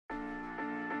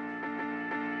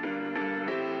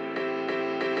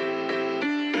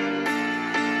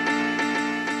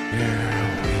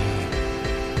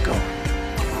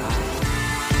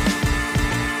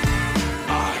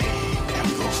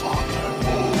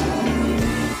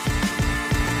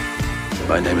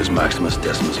My name is Maximus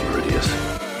Decimus Meridius.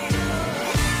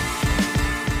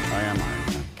 I am Iron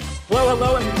Man.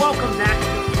 Hello, and welcome back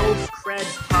to the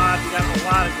Post-Cred Pod. We got a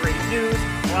lot of great news,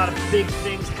 a lot of big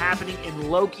things happening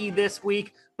in Loki this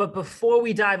week. But before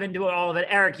we dive into all of it,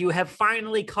 Eric, you have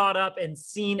finally caught up and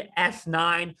seen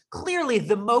F9. Clearly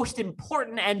the most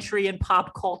important entry in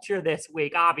pop culture this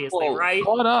week, obviously, right?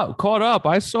 Caught up.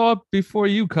 I saw it before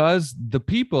you, cuz the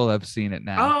people have seen it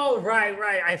now. Oh, right.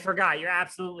 I forgot. You're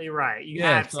absolutely right. You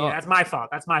have seen it. That's my fault.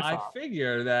 I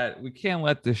figure that we can't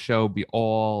let this show be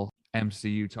all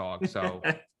MCU talk. So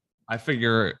I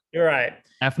figure you're right.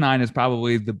 F9 is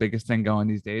probably the biggest thing going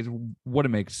these days. What it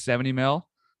makes, 70 mil?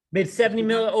 Made 70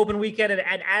 mil open weekend,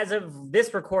 and as of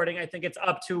this recording, I think it's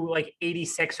up to like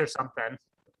 86 or something.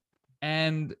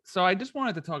 And so I just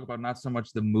wanted to talk about not so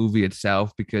much the movie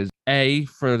itself, because A,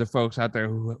 for the folks out there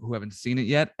who haven't seen it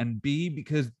yet, and B,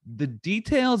 because the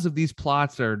details of these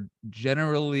plots are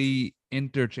generally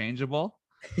interchangeable.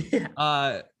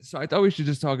 So I thought we should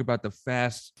just talk about the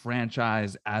Fast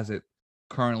franchise as it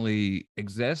currently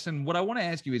exists. And what I want to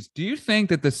ask you is, do you think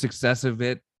that the success of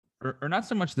it, or not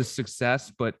so much the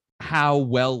success, but how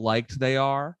well liked they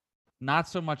are, not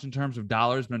so much in terms of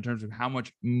dollars, but in terms of how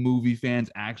much movie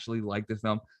fans actually like the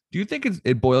film, do you think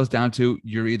it boils down to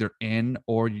you're either in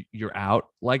or you're out?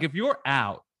 Like if you're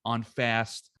out on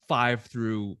Fast 5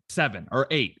 through 7 or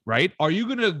 8, right? Are you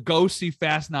going to go see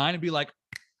Fast 9 and be like,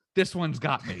 this one's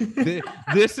got me.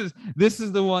 This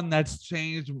is the one that's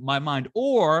changed my mind?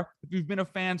 Or if you've been a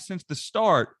fan since the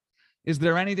start, is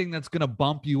there anything that's going to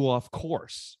bump you off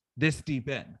course this deep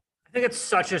in? I think it's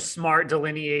such a smart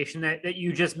delineation that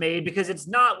you just made, because it's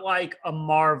not like a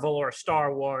Marvel or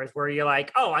Star Wars where you're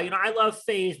like, oh, I love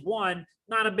Phase 1,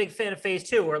 not a big fan of Phase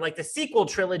 2, or like the sequel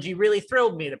trilogy really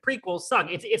thrilled me, the prequels suck.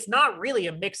 It's not really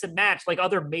a mix and match like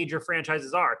other major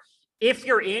franchises are. If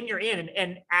you're in, you're in.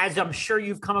 And as I'm sure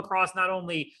you've come across not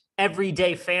only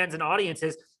everyday fans and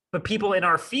audiences, but people in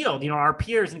our field, our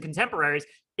peers and contemporaries,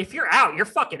 if you're out, you're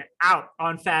fucking out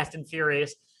on Fast and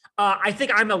Furious. I think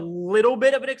I'm a little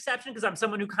bit of an exception because I'm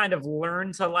someone who kind of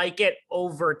learned to like it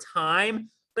over time.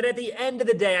 But at the end of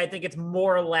the day, I think it's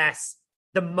more or less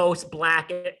the most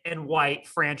black and white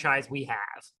franchise we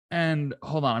have. And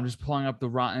hold on, I'm just pulling up the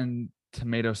Rotten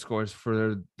Tomato scores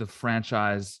for the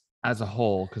franchise as a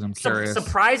whole, because I'm curious.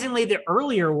 Surprisingly, the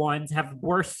earlier ones have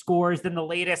worse scores than the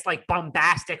latest, like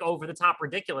bombastic, over-the-top,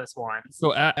 ridiculous ones.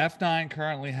 So F9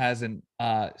 currently has an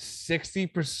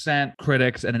 60%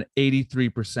 critics and an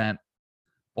 83%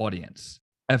 audience.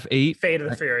 F8, Fate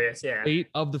of the Furious, yeah. Fate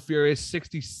of the Furious,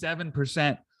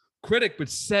 67% critic, but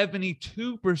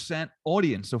 72%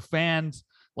 audience. So fans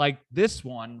like this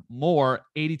one more,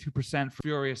 82%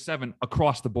 Furious 7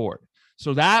 across the board.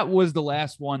 So that was the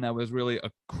last one that was really a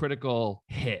critical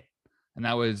hit. And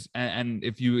that was, and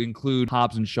if you include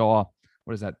Hobbs and Shaw,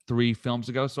 what is that, 3 films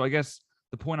ago? So I guess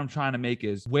the point I'm trying to make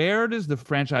is, where does the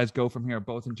franchise go from here,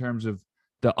 both in terms of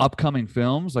the upcoming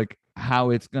films, like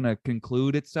how it's going to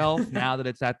conclude itself now that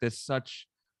it's at this such,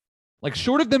 like,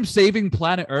 short of them saving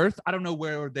planet Earth, I don't know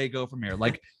where they go from here.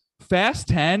 Like Fast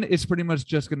 10 is pretty much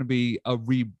just going to be a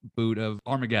reboot of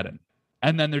Armageddon.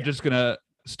 And then they're just going to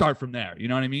start from there. You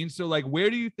know what I mean? So like,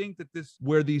 where do you think that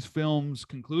where these films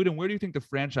conclude, and where do you think the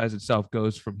franchise itself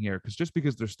goes from here? Because just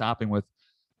because they're stopping with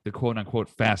the quote unquote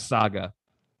Fast saga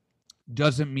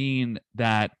doesn't mean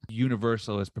that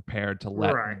Universal is prepared to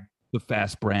let the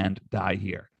Fast brand die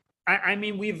here. I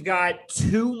mean, we've got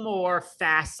 2 more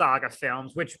Fast saga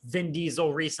films, which Vin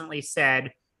Diesel recently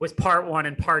said was part 1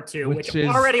 and part 2, which is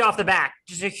already off the bat,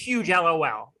 just a huge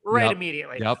LOL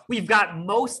immediately. Yep. We've got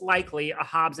most likely a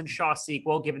Hobbs and Shaw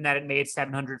sequel, given that it made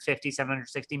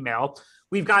 760 mil.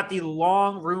 We've got the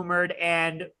long rumored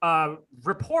and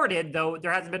reported, though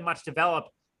there hasn't been much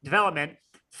development,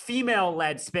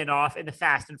 female-led spinoff in the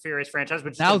Fast and Furious franchise,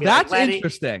 which now that's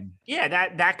interesting.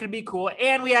 Yeah, that could be cool.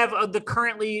 And we have the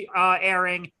currently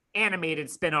airing animated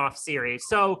spin-off series.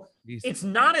 So it's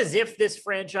not as if this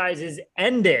franchise is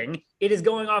ending. It is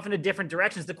going off in a different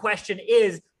directions. The question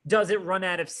is, does it run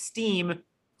out of steam?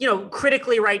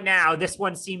 Critically right now, this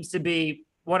one seems to be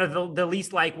one of the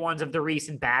least liked ones of the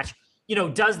recent batch.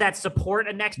 Does that support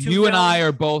a next 2 You films? And I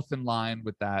are both in line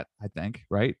with that, I think,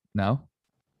 right? No?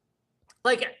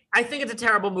 Like, I think it's a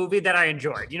terrible movie that I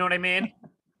enjoyed. You know what I mean?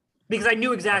 Because I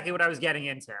knew exactly what I was getting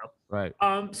into. Right.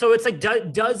 So it's like,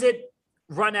 does it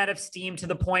run out of steam to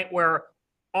the point where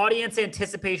audience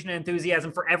anticipation and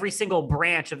enthusiasm for every single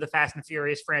branch of the Fast and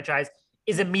Furious franchise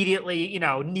is immediately,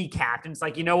 kneecapped? And it's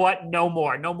like, you know what? No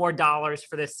more dollars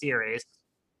for this series.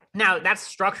 Now, that's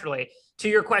structurally. To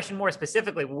your question more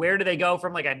specifically, where do they go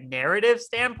from like a narrative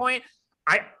standpoint?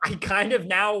 I kind of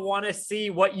now want to see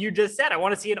what you just said. I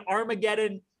want to see an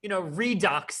Armageddon,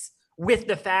 redux with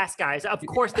the Fast guys. Of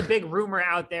course, the big rumor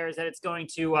out there is that it's going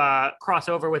to cross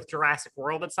over with Jurassic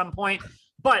World at some point.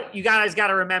 But you guys got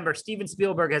to remember, Steven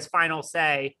Spielberg has final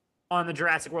say on the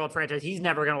Jurassic World franchise. He's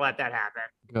never going to let that happen.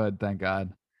 Good, thank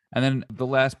God. And then the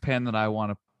last pin that I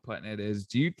want to put in it is,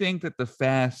 do you think that the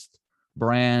Fast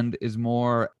brand is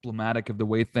more emblematic of the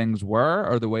way things were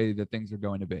or the way that things are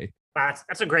going to be?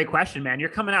 That's a great question, man. You're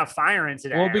coming out firing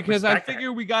today. Well, because I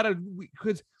figure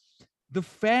because the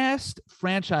Fast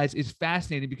franchise is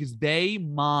fascinating because they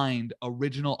mined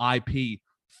original IP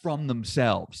from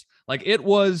themselves. Like when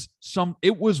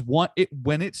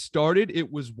it started, it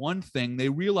was one thing. They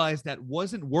realized that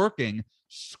wasn't working,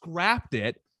 scrapped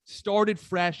it, started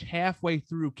fresh halfway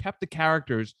through, kept the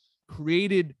characters,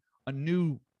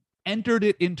 entered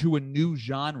it into a new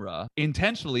genre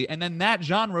intentionally, and then that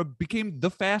genre became the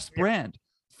Fast brand.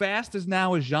 Fast is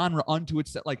now a genre unto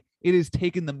itself. Like, it has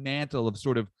taken the mantle of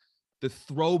sort of the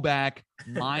throwback,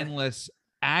 mindless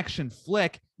action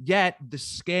flick, yet the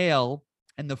scale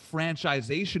and the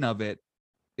franchisation of it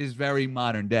is very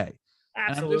modern day. Absolutely.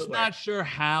 And I'm just not sure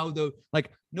how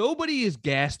nobody is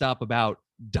gassed up about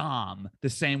Dom the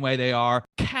same way they are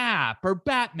Cap or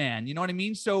Batman. You know what I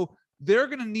mean? So they're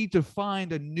going to need to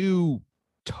find a new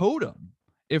totem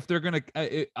if they're going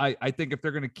to, I think if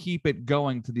they're going to keep it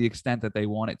going to the extent that they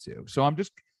want it to. So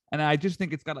I just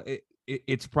think it's got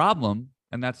its problem.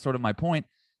 And that's sort of my point,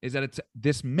 is that it's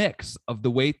this mix of the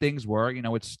way things were.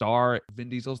 It's star Vin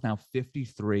Diesel's now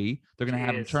 53. They're going to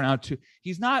have him turn out to,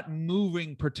 he's not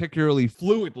moving particularly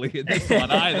fluidly in this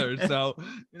one either. So,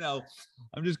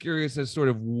 I'm just curious as sort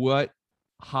of what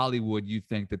Hollywood you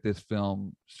think that this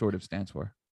film sort of stands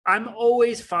for. I'm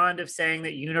always fond of saying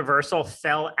that Universal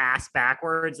fell ass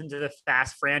backwards into the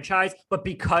Fast franchise, but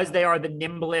because they are the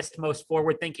nimblest, most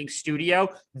forward-thinking studio,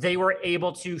 they were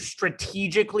able to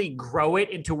strategically grow it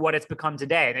into what it's become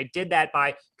today. And they did that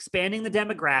by expanding the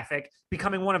demographic,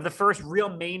 becoming one of the first real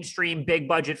mainstream big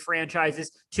budget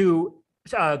franchises to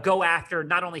go after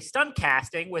not only stunt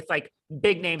casting with like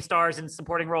big name stars and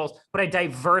supporting roles, but a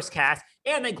diverse cast,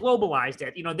 and they globalized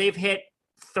it. They've hit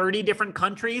 30 different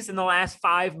countries in the last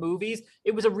 5 movies.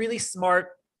 It was a really smart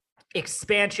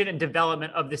expansion and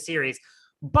development of the series.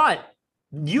 But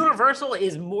Universal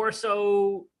is more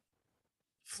so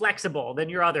flexible than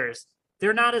your others.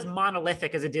 They're not as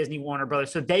monolithic as a Disney Warner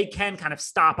Brothers, so they can kind of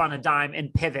stop on a dime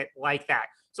and pivot like that.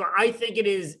 So I think it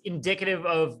is indicative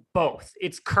of both.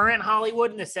 It's current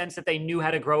Hollywood in the sense that they knew how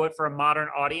to grow it for a modern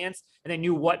audience and they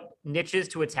knew what niches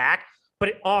to attack. But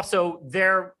it also,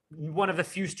 they're one of the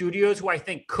few studios who I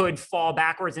think could fall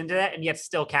backwards into that and yet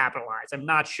still capitalize. I'm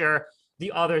not sure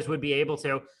the others would be able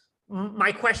to.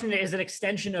 My question is an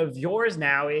extension of yours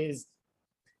now is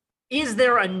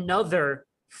there another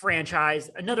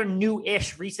franchise, another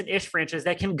new-ish, recent-ish franchise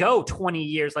that can go 20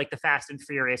 years like the Fast and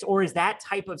Furious? Or is that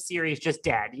type of series just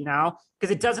dead,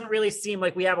 Because it doesn't really seem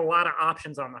like we have a lot of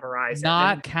options on the horizon.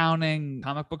 Not counting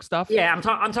comic book stuff? Yeah,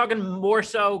 I'm talking more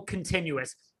so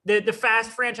continuous. The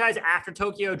Fast franchise after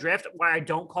Tokyo Drift, why I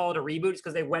don't call it a reboot, is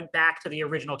because they went back to the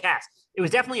original cast. It was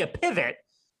definitely a pivot,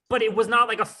 but it was not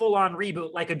like a full-on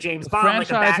reboot like a James Bond. The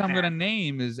franchise like I'm going to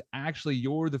name is actually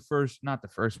not the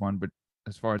first one, but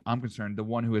as far as I'm concerned, the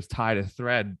one who has tied a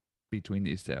thread between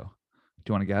these two. Do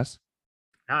you want to guess?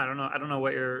 No, I don't know. I don't know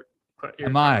what you're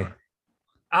Am I?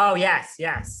 Oh, yes,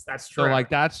 that's true. So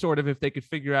that's sort of if they could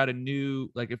figure out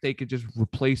if they could just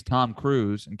replace Tom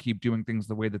Cruise and keep doing things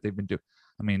the way that they've been doing.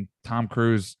 I mean, Tom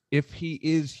Cruise, if he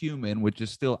is human, which is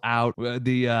still out,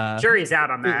 the jury's out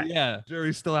on that. Yeah,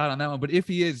 jury's still out on that one. But if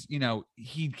he is,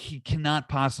 he cannot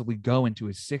possibly go into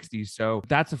his 60s. So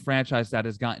that's a franchise that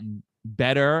has gotten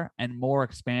better and more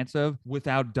expansive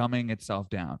without dumbing itself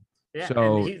down. Yeah,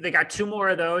 so they got 2 more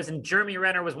of those, and Jeremy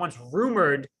Renner was once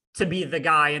rumored to be the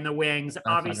guy in the wings.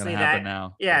 Obviously,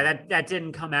 that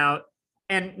didn't come out,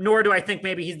 and nor do I think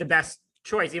maybe he's the best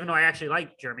choice, even though I actually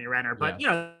like Jeremy Renner. But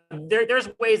there's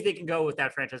ways they can go with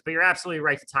that franchise. But you're absolutely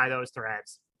right to tie those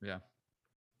threads. Yeah.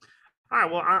 All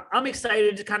right. Well, I'm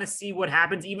excited to kind of see what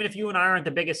happens. Even if you and I aren't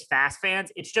the biggest Fast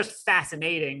fans, it's just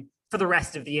fascinating for the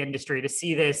rest of the industry to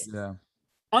see this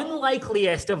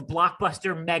unlikeliest of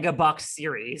blockbuster mega bucks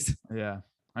series. Yeah.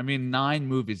 I mean, 9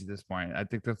 movies at this point. I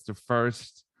think that's the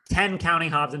first 10 counting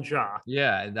Hobbs and Shaw.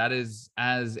 Yeah, that is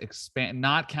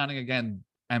not counting again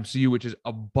MCU, which is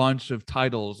a bunch of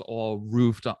titles all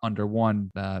roofed under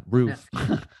one roof.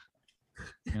 Yeah.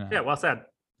 Yeah, well said.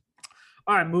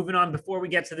 All right, moving on. Before we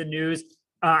get to the news,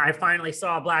 I finally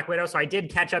saw Black Widow, so I did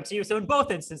catch up to you. So in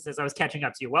both instances, I was catching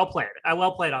up to you. Well played.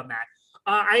 Well played on that.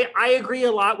 I agree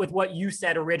a lot with what you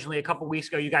said originally a couple weeks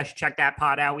ago. You guys should check that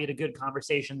pod out. We had a good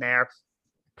conversation there.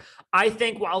 I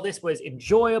think while this was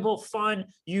enjoyable, fun,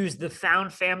 used the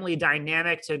found family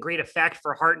dynamic to great effect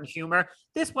for heart and humor,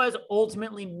 this was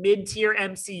ultimately mid-tier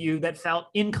MCU that felt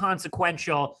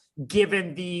inconsequential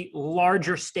given the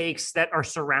larger stakes that are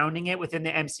surrounding it within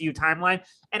the MCU timeline.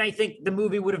 And I think the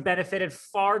movie would have benefited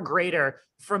far greater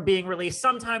from being released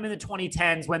sometime in the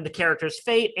 2010s when the character's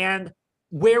fate and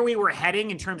where we were heading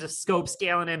in terms of scope,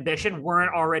 scale, and ambition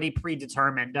weren't already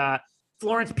predetermined.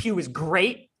 Florence Pugh is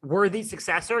great, worthy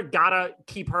successor. Gotta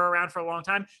keep her around for a long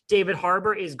time. David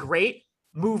Harbour is great.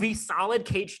 Movie solid.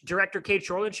 Director Kate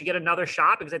Shortland should get another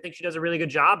shot because I think she does a really good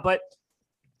job. But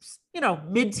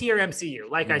mid-tier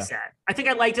MCU, like I said. I think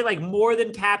I liked it like more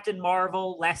than Captain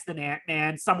Marvel, less than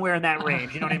Ant-Man, somewhere in that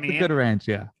range. You know what I mean? Good range,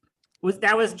 yeah.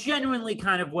 That was genuinely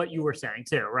kind of what you were saying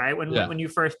too, right? When you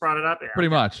first brought it up. Yeah. Pretty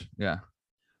much, yeah.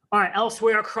 All right,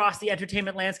 elsewhere across the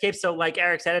entertainment landscape. So like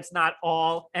Eric said, it's not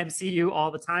all MCU all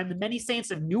the time. The Many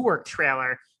Saints of Newark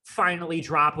trailer finally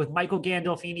dropped with Michael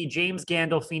Gandolfini, James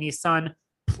Gandolfini's son,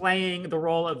 playing the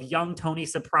role of young Tony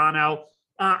Soprano.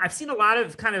 I've seen a lot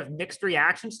of kind of mixed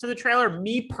reactions to the trailer.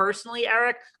 Me personally,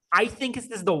 Eric, I think this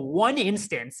is the one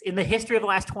instance in the history of the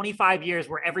last 25 years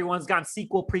where everyone's gone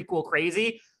sequel, prequel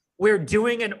crazy. We're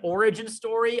doing an origin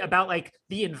story about like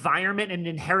the environment and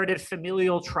inherited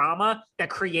familial trauma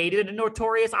that created a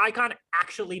notorious icon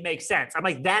actually makes sense. I'm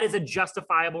like, that is a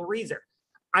justifiable reason.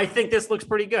 I think this looks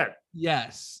pretty good.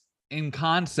 Yes. In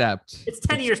concept. It's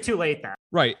 10 years too late then.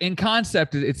 Right. In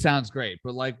concept, it sounds great.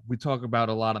 But like we talk about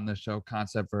a lot on this show,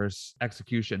 concept versus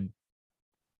execution.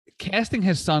 Casting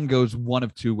his son goes one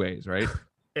of two ways, right?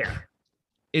 Yeah.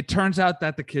 It turns out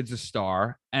that the kid's a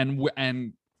star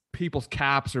and people's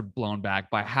caps are blown back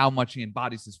by how much he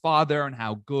embodies his father and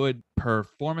how good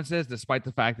performance is, despite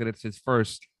the fact that it's his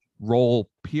first role,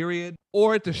 period,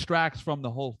 or it distracts from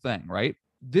the whole thing, right?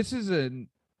 This is a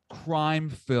crime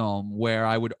film where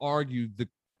I would argue the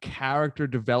character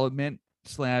development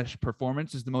 /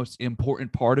 performance is the most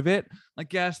important part of it.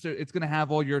 Like, yes, it's going to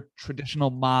have all your traditional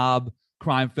mob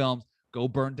crime films. Go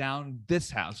burn down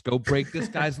this house. Go break this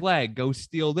guy's leg. Go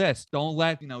steal this. Don't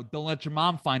let your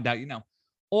mom find out,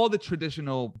 all the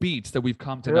traditional beats that we've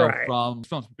come to know from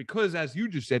films, because as you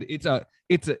just said,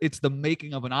 it's the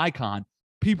making of an icon.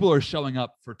 People are showing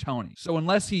up for Tony. So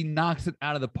unless he knocks it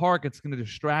out of the park, it's going to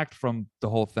distract from the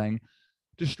whole thing,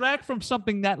 distract from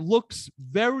something that looks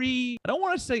very, I don't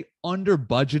want to say under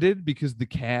budgeted because the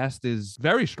cast is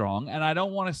very strong. And I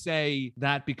don't want to say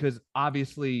that because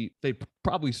obviously they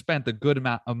probably spent a good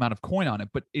amount of coin on it,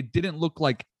 but it didn't look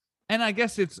like. And I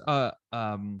guess it's a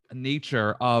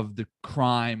nature of the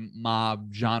crime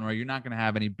mob genre. You're not going to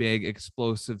have any big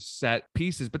explosive set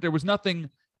pieces, but there was nothing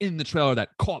in the trailer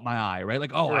that caught my eye, right?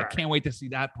 Like, I can't wait to see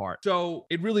that part. So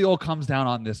it really all comes down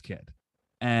on this kid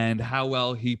and how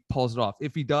well he pulls it off.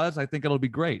 If he does, I think it'll be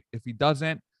great. If he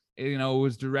doesn't, it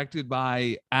was directed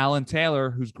by Alan Taylor,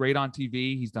 who's great on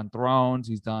TV. He's done Thrones.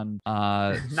 He's done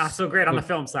not so great on the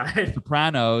film side,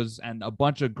 Sopranos, and a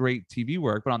bunch of great TV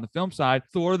work. But on the film side,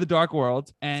 Thor: The Dark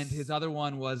World, and his other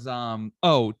one was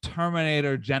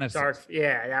Terminator Genesis.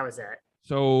 Yeah, that was it.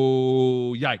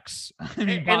 So yikes! I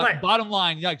mean, bottom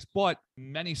line, yikes. But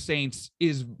Many Saints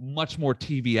is much more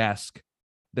TV-esque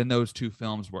than those two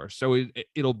films were. So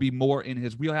it'll be more in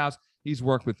his wheelhouse. He's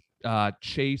worked with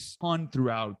Chase Hunt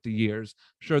throughout the years.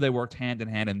 I'm sure they worked hand in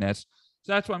hand in this.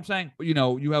 So that's what I'm saying.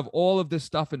 You have all of this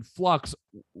stuff in flux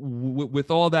with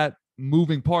all that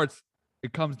moving parts.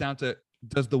 It comes down to,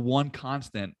 does the one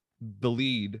constant, the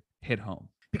lead, hit home?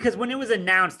 Because when it was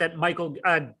announced that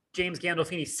James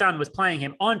Gandolfini's son was playing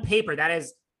him, on paper, that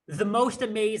is the most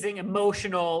amazing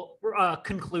emotional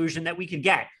conclusion that we could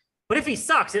get. But if he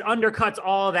sucks, it undercuts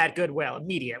all that goodwill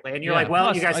immediately. And you're like,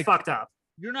 well, you guys fucked up.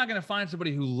 You're not going to find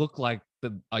somebody who looked like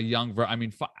a young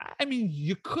I mean,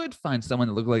 you could find someone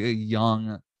that looked like a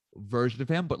young version of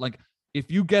him, but like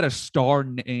if you get a star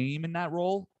name in that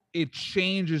role, it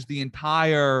changes the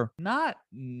entire, not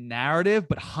narrative,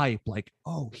 but hype. Like,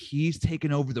 oh, he's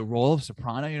taken over the role of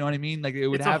Soprano. You know what I mean? Like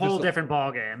it's a whole different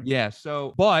ballgame. Yeah.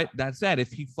 So, but that said,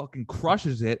 if he fucking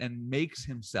crushes it and makes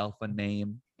himself a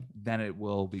name, then it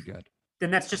will be good.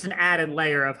 Then that's just an added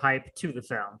layer of hype to the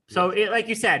film. So, like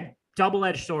you said,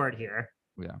 double-edged sword here.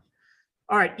 Yeah.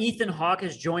 All right. Ethan Hawke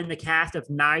has joined the cast of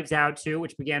Knives Out 2,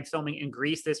 which began filming in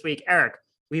Greece this week. Eric,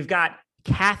 we've got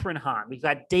Catherine Hahn, we've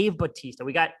got Dave Bautista,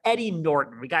 we got Eddie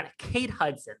Norton, we got Kate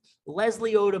Hudson,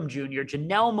 Leslie Odom Jr.,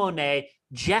 Janelle Monáe,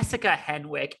 Jessica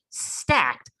Henwick,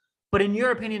 stacked. But in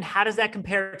your opinion, how does that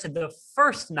compare to the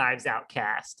first Knives Out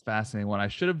cast? Fascinating one. I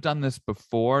should have done this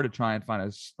before to try and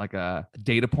find a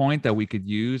data point that we could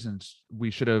use, and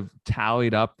we should have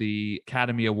tallied up the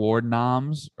Academy Award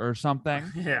noms or something.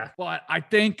 Yeah. But I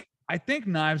think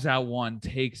Knives Out 1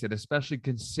 takes it, especially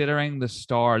considering the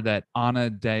star that Ana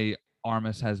de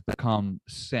Armas has become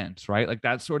since, right? Like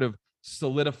that sort of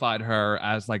solidified her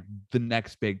as like the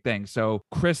next big thing. So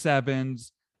Chris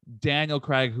Evans, Daniel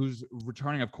Craig, who's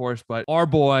returning, of course, but our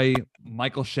boy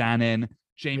Michael Shannon,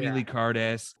 Jamie Lee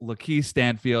Curtis, Lakeith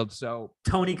Stanfield, so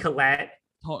Toni Collette,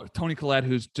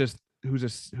 who's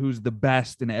the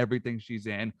best in everything she's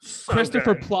in. So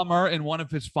Christopher good. Plummer in one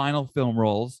of his final film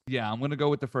roles. Yeah, I'm gonna go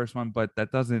with the first one, but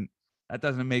that doesn't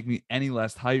make me any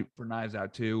less hype for Knives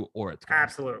Out 2 or its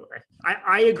cast. Absolutely.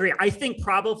 I agree. I think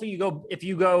probably if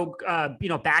you go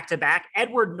back to back,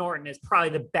 Edward Norton is probably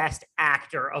the best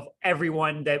actor of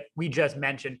everyone that we just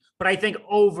mentioned. But I think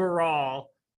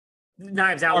overall,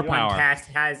 Knives Out one cast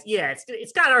has,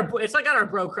 it's got our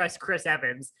bro Chris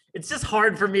Evans. It's just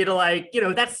hard for me to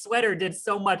that sweater did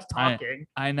so much talking.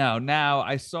 I know. Now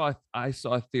I saw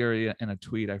a theory in a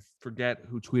tweet. I forget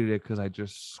who tweeted it because I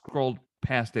just scrolled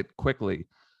past it quickly,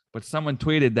 but someone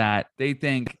tweeted that they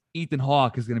think Ethan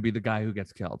Hawke is going to be the guy who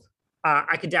gets killed.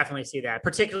 I could definitely see that,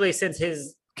 particularly since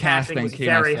his casting was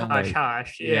very hush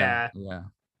hush. Yeah.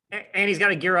 And he's got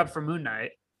to gear up for Moon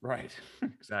Knight. Right.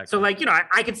 Exactly. So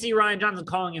I could see Rian Johnson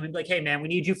calling him and be like, "Hey man, we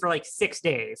need you for like 6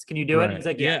 days. Can you do it?" And he's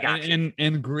like, "Yeah, gotcha."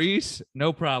 In Greece,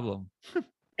 no problem.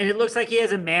 And it looks like he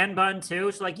has a man bun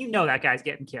too. So that guy's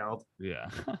getting killed. Yeah.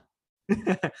 All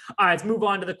right, let's move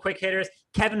on to the quick hitters.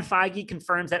 Kevin Feige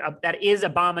confirms that is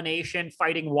Abomination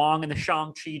fighting Wong in the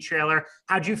Shang-Chi trailer.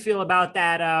 How'd you feel about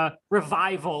that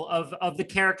revival of the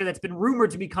character that's been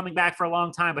rumored to be coming back for a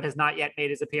long time, but has not yet made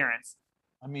his appearance?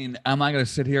 I mean, am I going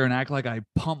to sit here and act like I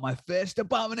pump my fist?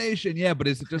 Abomination. Yeah, but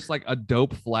is it just like a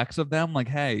dope flex of them? Like,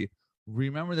 hey,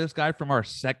 remember this guy from our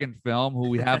second film who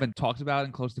we haven't talked about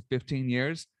in close to 15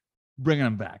 years? Bringing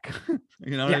him back.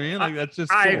 You know what I mean? Like, that's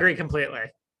just I agree completely.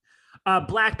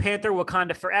 Black Panther,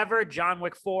 Wakanda Forever, John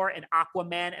Wick 4, and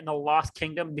Aquaman and the Lost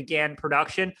Kingdom began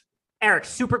production. Eric,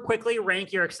 super quickly,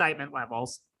 rank your excitement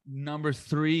levels. Number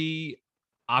 3,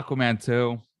 Aquaman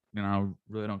 2.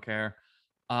 Really don't care.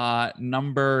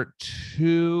 Number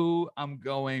 2, I'm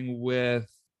going with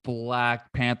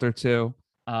Black Panther 2.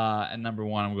 And number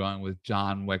 1, I'm going with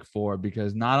John Wick 4,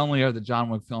 because not only are the John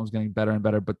Wick films getting better and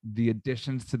better, but the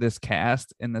additions to this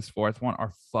cast in this fourth one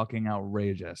are fucking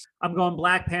outrageous. I'm going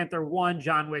Black Panther 1,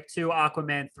 John Wick 2,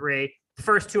 Aquaman 3. The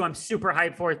first 2 I'm super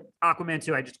hyped for. Aquaman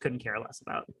 2 I just couldn't care less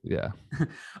about. Yeah.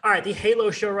 All right, the Halo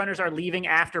showrunners are leaving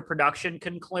after production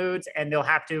concludes, and they'll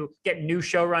have to get new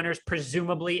showrunners,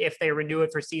 presumably if they renew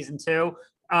it for season 2.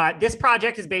 This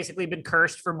project has basically been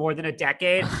cursed for more than a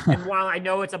decade. And while I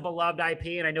know it's a beloved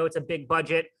IP and I know it's a big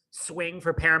budget swing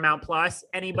for Paramount Plus,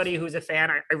 anybody who's a fan,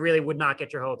 I really would not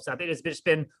get your hopes up. It has just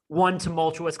been one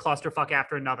tumultuous clusterfuck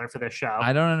after another for this show.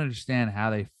 I don't understand how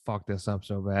they fucked this up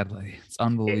so badly. It's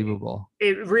unbelievable.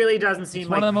 It really doesn't seem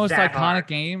like one of the most iconic hard.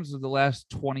 games of the last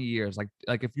 20 years. Like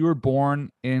if you were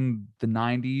born in the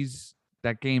 90s,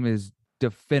 that game is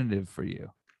definitive for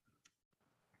you.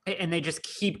 And they just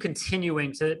keep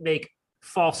continuing to make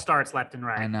false starts left and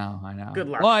right. I know. Good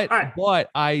luck. But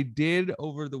I did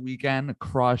over the weekend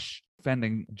crush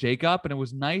defending Jacob, and it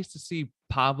was nice to see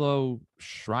Pablo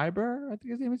Schreiber, I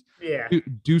think his name is,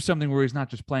 do something where he's not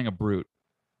just playing a brute.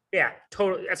 Yeah,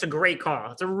 totally. That's a great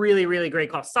call. It's a really, really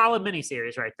great call. Solid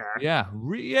miniseries right there. Yeah,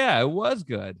 it was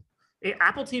good.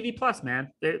 Apple TV Plus,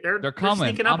 man. They're coming.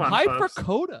 Sneaking up I'm on hyped folks. for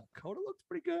Coda. Coda looks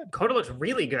pretty good. Coda looks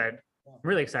really good. I'm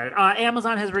really excited.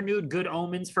 Amazon has renewed Good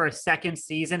Omens for a second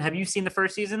season. Have you seen the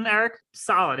first season, Eric?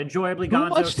 Solid, enjoyably Too gone.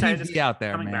 much TV out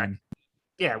there, man. Back.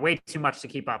 Yeah, way too much to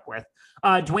keep up with.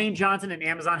 Dwayne Johnson and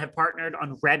Amazon have partnered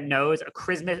on Red Nose, a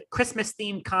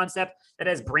Christmas-themed concept that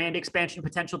has brand expansion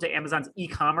potential to Amazon's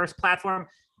e-commerce platform.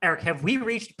 Eric, have we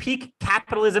reached peak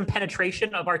capitalism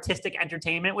penetration of artistic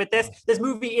entertainment with this? This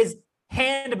movie is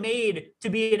handmade to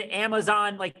be an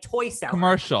Amazon toy seller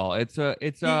commercial. It's a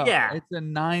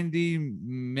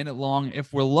 90-minute long,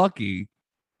 if we're lucky,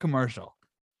 commercial.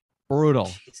 Brutal.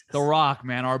 Jesus. The Rock,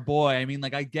 man, our boy. I mean,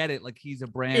 I get it. He's a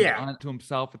brand unto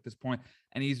himself at this point,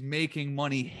 and he's making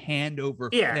money hand over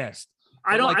fist.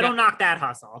 I don't knock that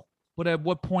hustle. But at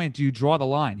what point do you draw the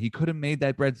line? He could have made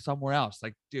that bread somewhere else.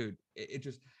 Dude, it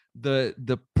just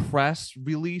the press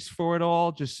release for it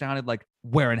all just sounded like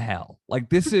we're in hell.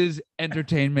 This is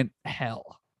entertainment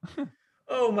hell.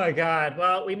 Oh my God.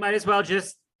 Well, we might as well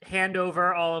just hand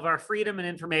over all of our freedom and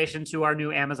information to our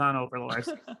new Amazon overlords.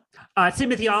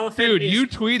 Timothy Oliphant. Dude, you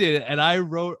tweeted and I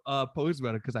wrote a post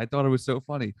about it because I thought it was so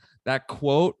funny. That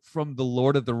quote from the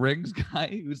Lord of the Rings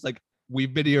guy who's like,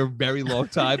 we've been here a very long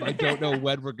time. I don't know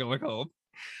when we're going home.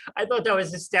 I thought that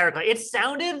was hysterical. It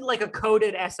sounded like a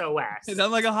coded SOS. It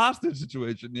sounded like a hostage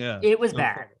situation. Yeah. It was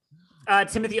bad.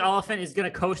 Timothy Oliphant is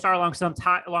going to co-star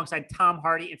alongside Tom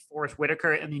Hardy and Forrest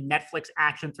Whitaker in the Netflix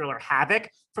action thriller Havoc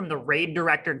from the Raid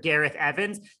director Gareth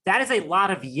Evans. That is a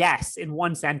lot of yes in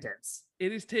one sentence.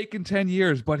 It has taken 10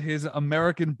 years, but his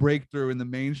American breakthrough in the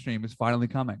mainstream is finally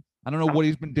coming. I don't know what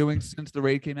he's been doing since the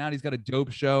Raid came out. He's got a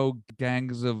dope show,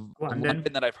 Gangs of London,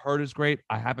 that I've heard is great.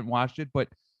 I haven't watched it, but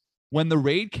when the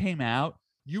Raid came out,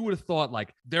 you would have thought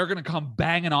like they're going to come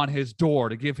banging on his door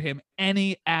to give him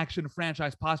any action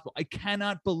franchise possible. I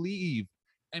cannot believe.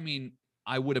 I mean,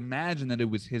 I would imagine that it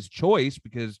was his choice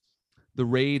because the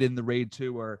Raid and the Raid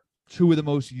 2 are two of the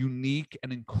most unique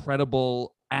and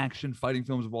incredible action fighting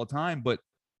films of all time. But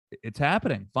it's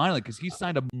happening finally because he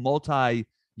signed a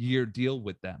multi-year deal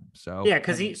with them. So yeah,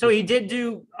 because he did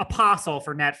do Apostle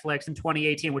for Netflix in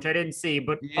 2018, which I didn't see,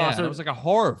 but also it was like a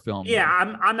horror film. Yeah,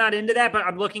 I'm not into that, but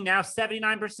I'm looking now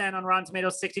 79% on Rotten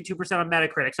Tomatoes, 62% on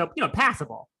Metacritic, so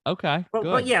passable. Okay,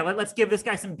 but yeah, let's give this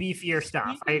guy some beefier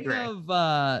stuff. Speaking I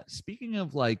agree. Speaking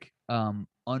of like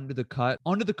under the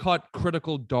cut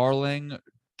critical darling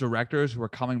directors who are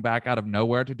coming back out of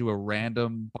nowhere to do a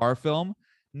random horror film,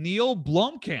 Neil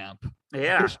Blomkamp,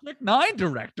 District 9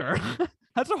 director.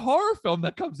 That's a horror film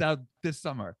that comes out this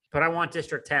summer. But I want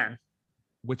District 10,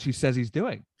 which he says he's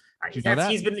doing. He's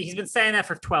been saying that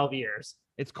for 12 years.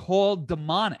 It's called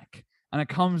Demonic, and it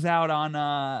comes out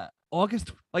on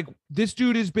August. Like this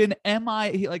dude has been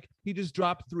he just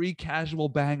dropped 3 casual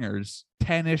bangers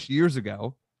 10-ish years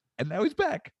ago, and now he's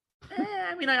back.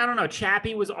 I mean, I don't know.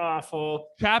 Chappie was awful.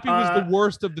 Chappie was the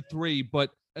worst of the 3, but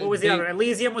what was the other?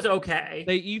 Elysium was okay.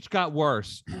 They each got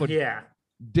worse, but yeah.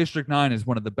 District 9 is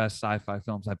one of the best sci-fi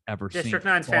films I've ever seen. District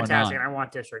 9 is fantastic, and I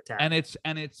want District 10.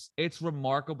 And it's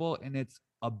remarkable in its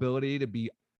ability to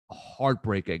be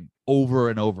heartbreaking over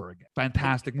and over again.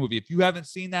 Fantastic movie. If you haven't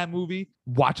seen that movie,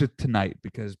 watch it tonight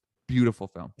because beautiful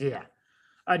film. Yeah.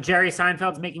 Jerry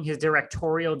Seinfeld's making his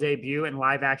directorial debut and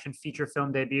live-action feature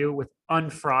film debut with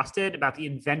Unfrosted about the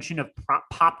invention of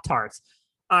Pop-Tarts.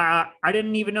 I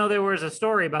didn't even know there was a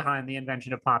story behind the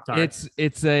invention of Pop-Tarts.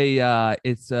 It's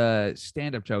a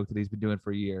stand-up joke that he's been doing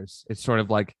for years. It's sort of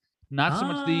like not so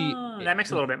much that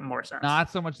makes a little bit more sense.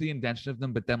 Not so much the invention of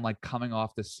them, but them like coming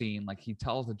off the scene. Like he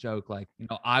tells a joke like,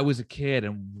 I was a kid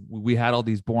and we had all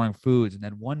these boring foods, and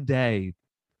then one day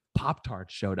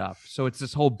Pop-Tarts showed up. So it's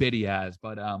this whole bit he has,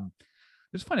 but I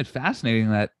just find it fascinating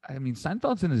that, I mean,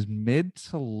 Seinfeld's in his mid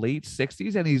to late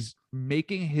 60s and he's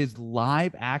making his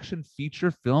live action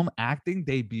feature film acting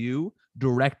debut,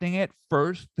 directing it,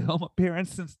 first film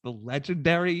appearance since the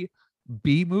legendary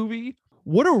B movie.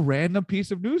 What a random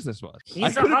piece of news this was.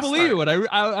 I couldn't believe it.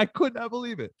 I could not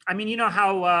believe it. I mean, you know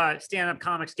how stand-up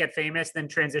comics get famous, then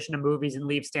transition to movies and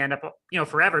leave stand-up,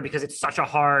 forever because it's such a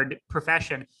hard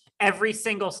profession. Every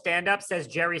single stand-up says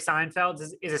Jerry Seinfeld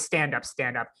is a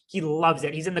stand-up. He loves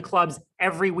it. He's in the clubs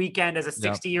every weekend as a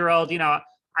 60-year-old.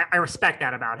 I respect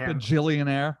that about him.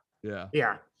 Bajillionaire. Yeah.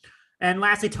 Yeah. And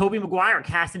lastly, Tobey Maguire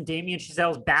cast in Damien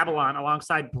Chazelle's Babylon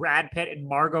alongside Brad Pitt and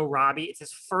Margot Robbie. It's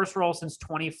his first role since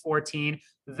 2014.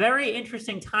 Very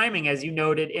interesting timing, as you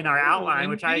noted in our outline,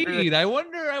 which I agree with. I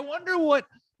wonder what,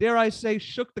 dare I say,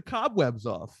 shook the cobwebs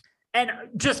off. And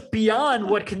just beyond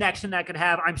what connection that could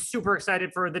have, I'm super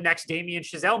excited for the next Damien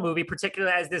Chazelle movie,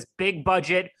 particularly as this big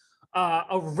budget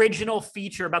original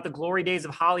feature about the glory days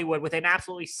of Hollywood with an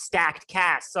absolutely stacked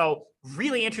cast. So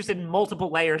really interested in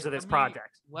multiple layers of this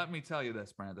project. Let me tell you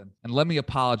this, Brandon, and let me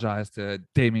apologize to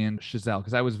Damien Chazelle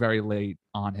because I was very late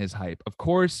on his hype. Of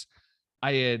course,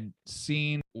 I had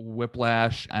seen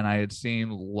Whiplash and I had seen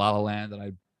La La Land, and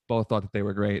I both thought that they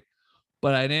were great.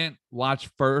 But I didn't watch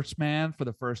First Man for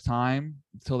the first time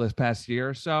until this past year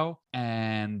or so,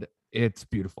 and it's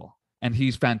beautiful. And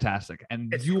he's fantastic.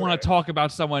 And you want to talk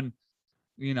about someone,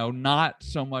 not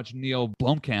so much Neil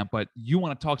Blomkamp, but you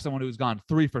want to talk someone who's gone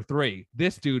 3 for 3.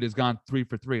 This dude has gone 3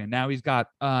 for 3, and now he's got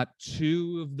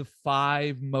 2 of the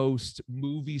 5 most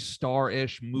movie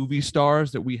star-ish movie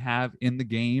stars that we have in the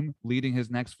game leading his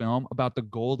next film about the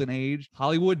golden age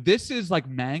Hollywood. This is like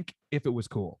Mank if it was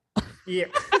cool. Yeah.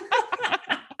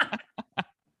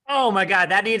 Oh my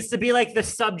God, that needs to be like the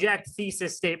subject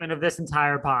thesis statement of this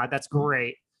entire pod. That's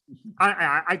great.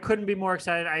 I couldn't be more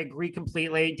excited. I agree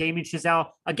completely. Damien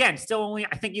Chazelle, again, still only,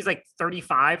 I think he's like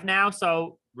 35 now.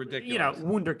 So, ridiculous.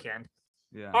 Wunderkind.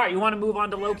 Yeah. All right, you want to move on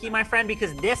to Loki, my friend,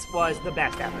 because this was the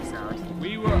best episode.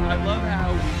 I love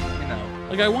how,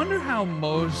 like, I wonder how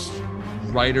most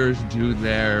writers do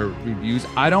their reviews.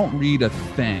 I don't read a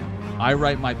thing. I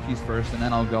write my piece first and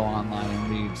then I'll go online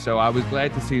and read. So I was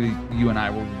glad to see that you and I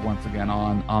were once again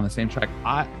on the same track.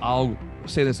 I'll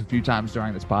say this a few times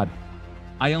during this pod.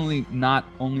 I not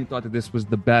only thought that this was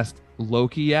the best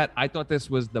Loki yet, I thought this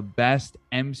was the best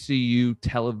MCU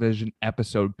television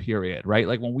episode, period, right?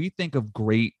 Like when we think of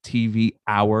great TV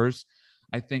hours,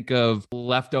 I think of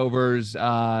Leftovers,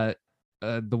 the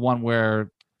one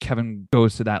where Kevin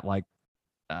goes to that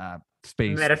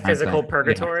space Metaphysical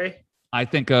purgatory. Yeah. I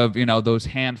think of, those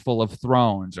Handful of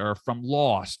Thrones, or from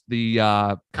Lost,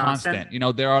 the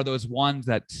Constant. There are those ones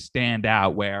that stand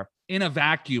out where in a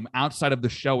vacuum outside of the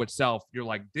show itself, you're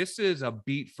like, this is a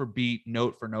beat for beat,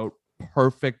 note for note,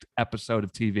 perfect episode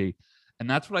of TV. And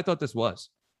that's what I thought this was.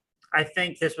 I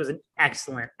think this was an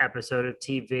excellent episode of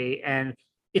TV. And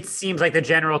it seems like the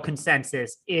general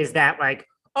consensus is that, like,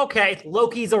 okay,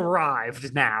 Loki's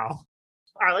arrived now.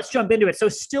 All right, let's jump into it. So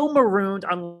still marooned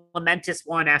on Lamentis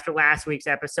 1 after last week's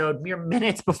episode, mere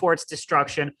minutes before its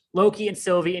destruction, Loki and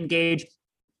Sylvie engage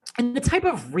in the type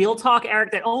of real talk,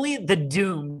 Eric, that only the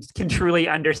doomed can truly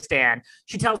understand.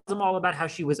 She tells them all about how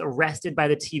she was arrested by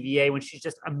the TVA when she's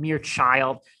just a mere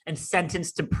child and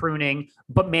sentenced to pruning,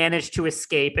 but managed to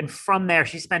escape. And from there,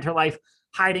 she spent her life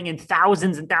hiding in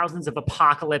thousands and thousands of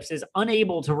apocalypses,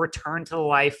 unable to return to the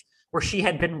life where she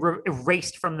had been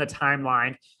erased from the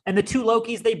timeline. And the two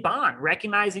Lokis, they bond,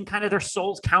 recognizing kind of their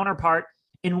soul's counterpart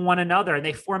in one another. And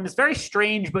they form this very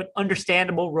strange but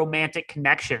understandable romantic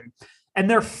connection. And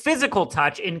their physical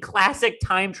touch, in classic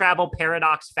time travel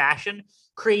paradox fashion,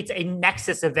 creates a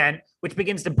nexus event which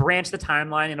begins to branch the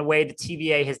timeline in a way the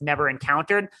TVA has never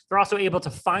encountered. They're also able to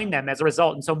find them as a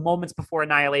result. And so moments before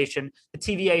annihilation, the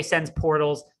TVA sends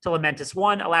portals to Lamentis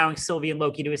 1, allowing Sylvie and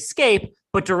Loki to escape,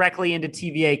 but directly into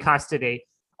TVA custody.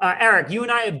 Eric, you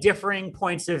and I have differing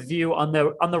points of view on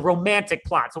the romantic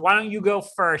plot. So why don't you go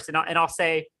first, and I'll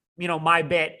say, my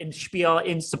bit and spiel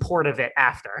in support of it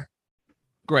after.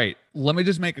 Great. Let me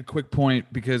just make a quick point,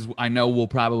 because I know we'll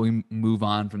probably move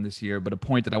on from this here, but a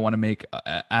point that I want to make,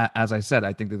 as I said,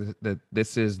 I think that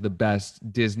this is the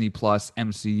best Disney Plus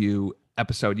MCU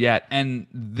episode yet. And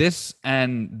this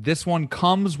one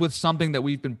comes with something that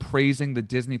we've been praising the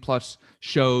Disney Plus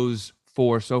shows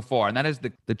for so far, and that is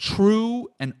the true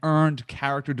and earned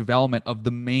character development of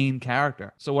the main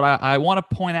character. So what I want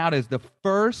to point out is the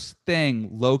first thing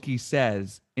Loki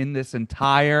says in this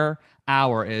entire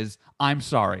hour is, "I'm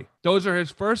sorry." Those are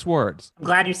his first words. I'm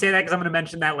glad you say that, because I'm going to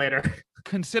mention that later.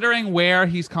 Considering where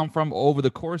he's come from over the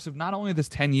course of not only this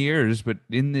 10 years, but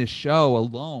in this show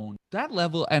alone, that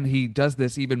level, and he does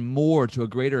this even more to a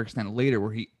greater extent later,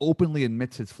 where he openly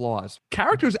admits his flaws.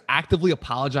 Characters actively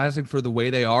apologizing for the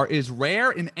way they are is rare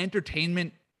in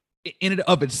entertainment in and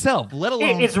of itself, let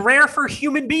alone... It's rare for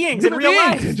human beings in real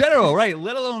life. In general, right?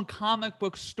 Let alone comic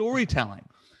book storytelling.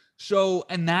 So,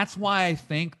 and that's why I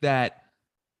think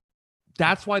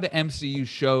that's why the MCU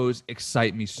shows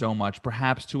excite me so much,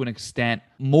 perhaps to an extent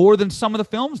more than some of the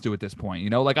films do at this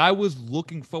point. Like I was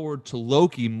looking forward to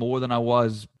Loki more than I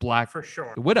was Black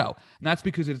Widow. And that's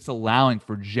because it's allowing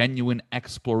for genuine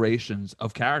explorations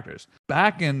of characters.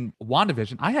 Back in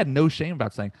WandaVision, I had no shame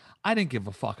about saying I didn't give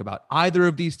a fuck about either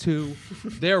of these two.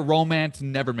 Their romance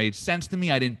never made sense to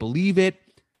me. I didn't believe it.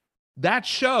 That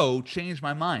show changed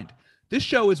my mind. This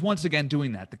show is once again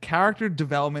doing that. The character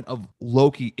development of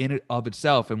Loki in and of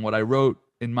itself, and what I wrote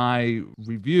in my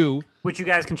review, which you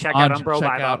guys can check out on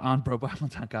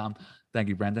BroBible.com. Thank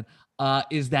you, Brendan.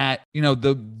 Is that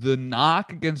the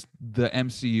knock against the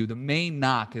MCU, the main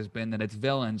knock has been that its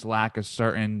villains lack a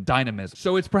certain dynamism.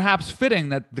 So it's perhaps fitting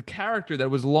that the character that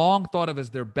was long thought of as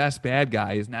their best bad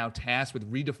guy is now tasked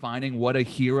with redefining what a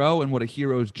hero and what a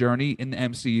hero's journey in the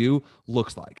MCU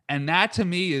looks like. And that to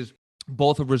me is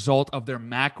both a result of their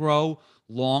macro,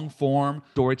 long-form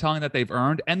storytelling that they've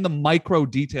earned and the micro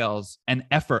details and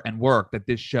effort and work that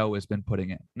this show has been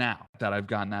putting in. Now that I've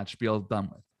gotten that spiel done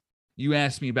with, you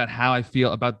asked me about how I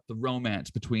feel about the romance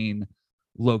between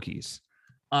Lokis.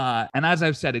 And as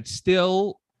I've said, it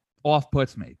still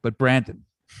off-puts me. But Brandon.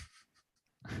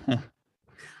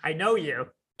 I know you.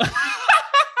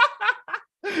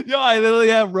 Yo, I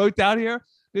literally wrote down here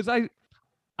because I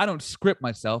don't script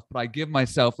myself, but I give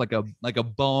myself like a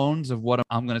bones of what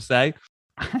I'm going to say.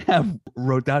 I have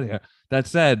wrote down here that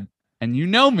said, and you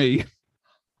know me,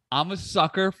 I'm a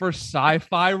sucker for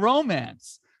sci-fi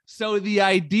romance. So the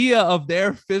idea of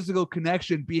their physical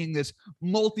connection being this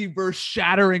multiverse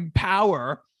shattering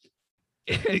power,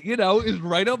 is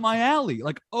right up my alley.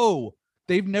 Like, oh,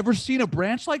 they've never seen a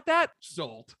branch like that.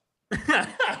 Sold.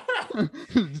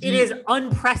 It is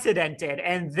unprecedented,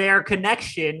 and their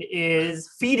connection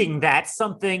is feeding that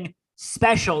something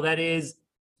special that is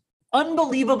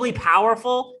unbelievably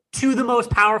powerful to the most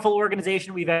powerful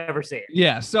organization we've ever seen.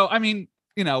 Yeah. So, I mean,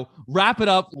 wrap it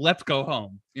up. Let's go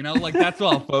home. Like that's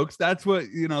all, folks. That's what,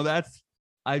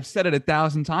 I've said it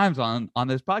 1,000 times on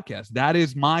this podcast. That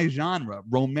is my genre.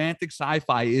 Romantic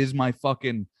sci-fi is my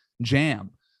fucking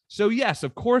jam. So yes,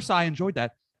 of course I enjoyed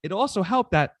that. It also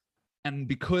helped that, and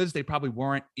because they probably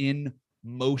weren't in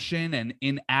motion and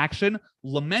in action,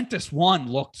 Lamentis 1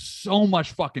 looked so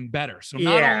much fucking better. So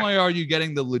not only are you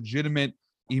getting the legitimate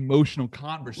emotional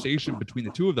conversation between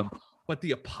the two of them, but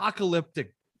the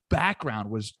apocalyptic background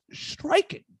was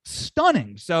striking,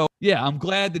 stunning. So yeah, I'm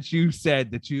glad that you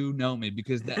said that you know me,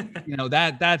 because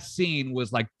that that scene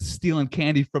was like stealing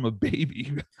candy from a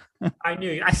baby. I knew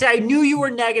you. I knew you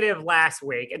were negative last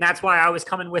week, and that's why I was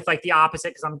coming with like the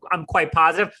opposite, because I'm quite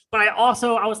positive. But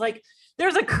I was like,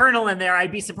 there's a kernel in there.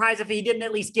 I'd be surprised if he didn't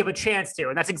at least give a chance to,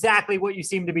 and that's exactly what you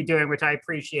seem to be doing, which I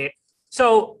appreciate.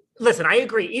 So listen, I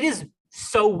agree. It is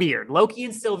so weird. Loki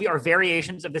and Sylvie are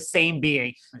variations of the same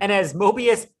being, and as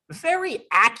Mobius very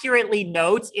accurately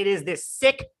notes, it is this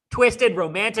sick, twisted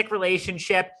romantic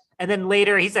relationship. And then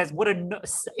later he says, what an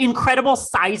incredible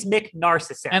seismic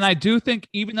narcissist. And I do think,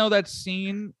 even though that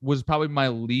scene was probably my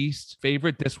least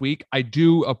favorite this week, I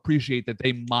do appreciate that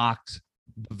they mocked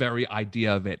the very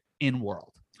idea of it in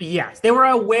world. Yes, they were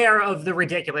aware of the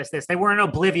ridiculousness. They weren't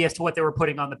oblivious to what they were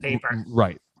putting on the paper.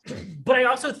 Right. But I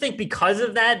also think because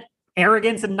of that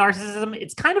arrogance and narcissism,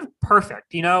 it's kind of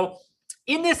perfect.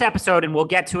 In this episode, and we'll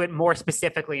get to it more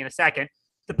specifically in a second,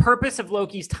 the purpose of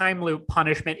Loki's time loop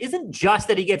punishment isn't just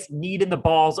that he gets kneed in the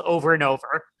balls over and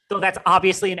over, though that's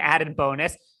obviously an added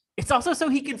bonus. It's also so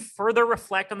he can further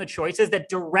reflect on the choices that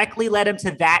directly led him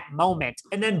to that moment.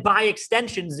 And then by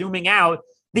extension, zooming out,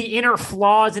 the inner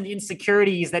flaws and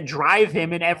insecurities that drive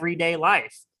him in everyday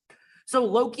life. So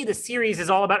Loki, the series, is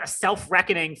all about a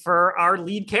self-reckoning for our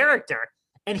lead character.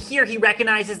 And here he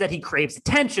recognizes that he craves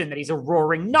attention, that he's a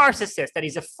roaring narcissist, that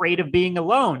he's afraid of being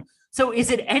alone. So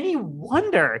is it any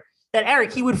wonder that,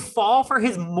 Eric, he would fall for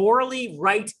his morally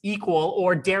right equal,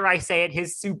 or dare I say it,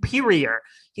 his superior?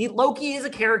 Loki is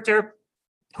a character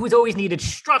who's always needed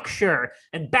structure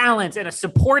and balance and a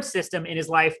support system in his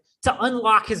life to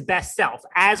unlock his best self,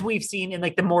 as we've seen in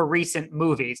like the more recent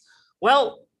movies.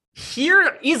 Well,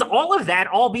 here is all of that,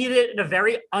 albeit in a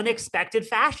very unexpected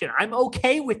fashion. I'm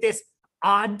okay with this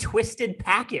odd, twisted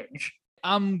package.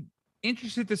 I'm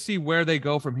interested to see where they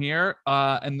go from here.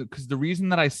 And because the reason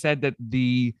that I said that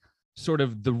the sort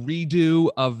of the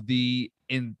redo of the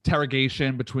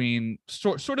interrogation between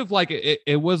sort of like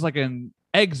it was like an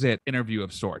exit interview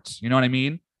of sorts. You know what I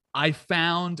mean? I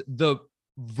found the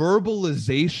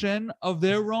verbalization of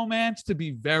their romance to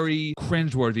be very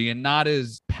cringeworthy and not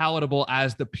as palatable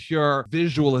as the pure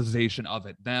visualization of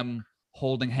it. Them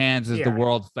holding hands as the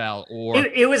world fell, or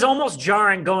it was almost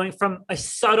jarring, going from a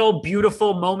subtle,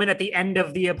 beautiful moment at the end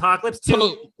of the apocalypse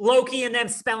to Loki and then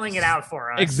spelling it out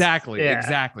for us.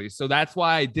 Exactly. So that's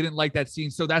why I didn't like that scene.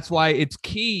 So that's why it's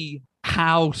key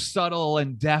how subtle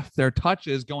and deft their touch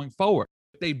is going forward.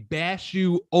 They bash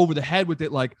you over the head with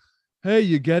it like, hey,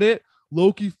 you get it?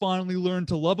 Loki finally learned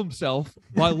to love himself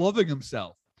by loving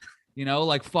himself.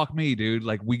 Like, fuck me, dude.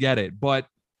 Like, we get it. But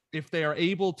if they are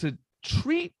able to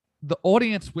treat the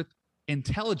audience with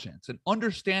intelligence and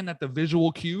understand that the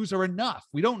visual cues are enough,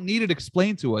 we don't need it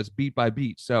explained to us beat by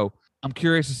beat. So I'm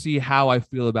curious to see how I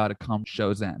feel about it come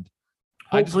show's end.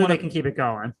 Hopefully they can keep it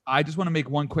going. I just want to make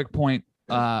one quick point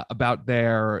about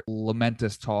their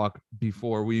Lamentis talk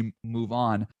before we move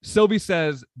on. Sylvie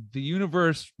says the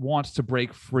universe wants to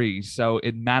break free, so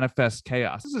it manifests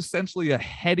chaos. This is essentially a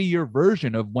headier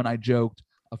version of when I joked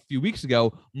a few weeks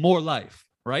ago, more life,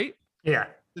 right? Yeah.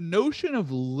 The notion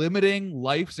of limiting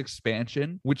life's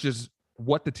expansion, which is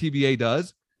what the TVA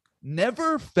does,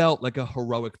 never felt like a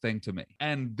heroic thing to me.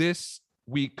 And this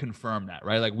week confirmed that,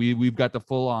 right? Like we've got the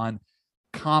full on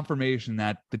confirmation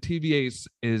that the TVA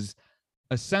is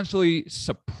essentially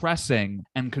suppressing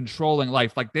and controlling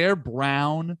life. Like their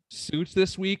brown suits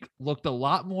this week looked a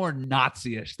lot more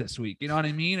Nazi-ish this week. You know what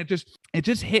I mean? It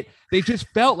just hit. They just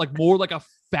felt like more like a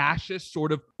fascist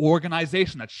sort of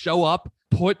organization that show up,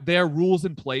 put their rules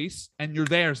in place, and you're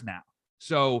theirs now.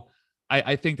 So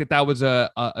I think that was a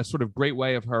sort of great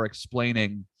way of her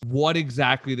explaining what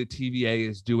exactly the TVA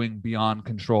is doing beyond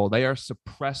control. They are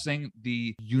suppressing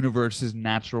the universe's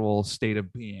natural state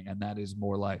of being, and that is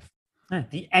more life.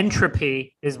 The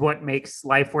entropy is what makes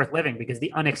life worth living, because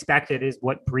the unexpected is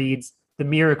what breeds the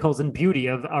miracles and beauty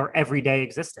of our everyday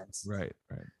existence. Right.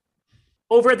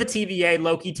 Over at the TVA,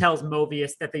 Loki tells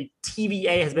Mobius that the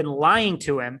TVA has been lying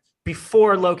to him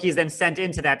before Loki is then sent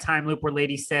into that time loop where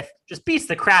Lady Sif just beats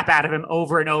the crap out of him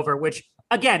over and over, which,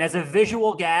 again, as a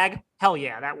visual gag, hell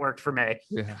yeah, that worked for me.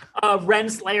 Yeah.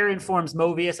 Renslayer informs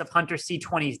Mobius of Hunter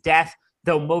C20's death,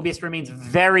 though Mobius remains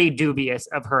very dubious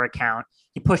of her account.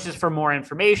 He pushes for more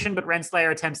information, but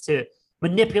Renslayer attempts to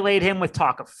manipulate him with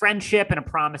talk of friendship and a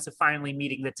promise of finally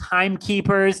meeting the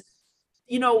timekeepers.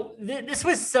 You know, this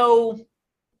was so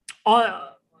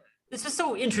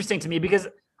interesting to me because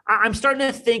I'm starting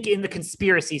to think in the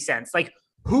conspiracy sense. Like,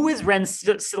 who is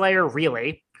Renslayer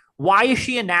really? Why is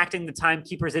she enacting the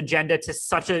timekeepers' agenda to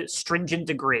such a stringent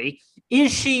degree?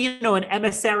 Is she, an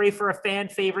emissary for a fan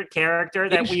favorite character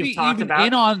that we've talked about?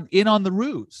 In on the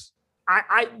ruse.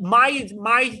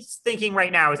 My thinking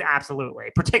right now is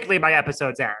absolutely, particularly by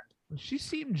episode's end. She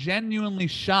seemed genuinely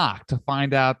shocked to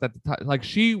find out that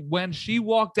when she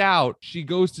walked out, she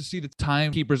goes to see the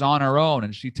timekeepers on her own,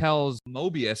 and she tells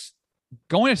Mobius,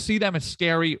 going to see them is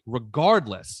scary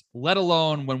regardless, let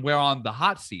alone when we're on the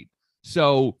hot seat.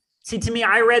 So, see, to me,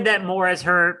 I read that more as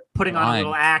her putting on a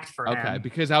little act for him. Okay,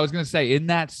 because I was going to say, in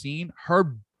that scene,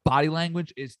 her body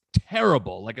language is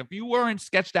terrible. Like, if you weren't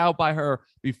sketched out by her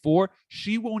before,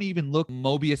 she won't even look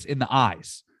Mobius in the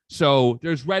eyes. So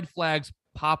there's red flags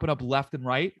popping up left and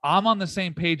right. I'm on the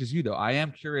same page as you, though. I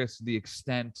am curious the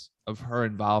extent of her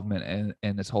involvement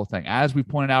in this whole thing. As we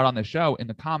pointed out on the show, in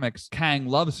the comics, Kang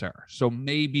loves her. So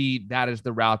maybe that is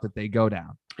the route that they go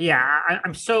down. Yeah,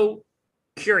 I'm so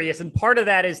curious. And part of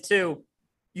that is, too,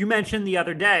 you mentioned the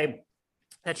other day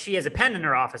that she has a pen in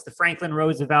her office, the Franklin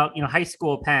Roosevelt, high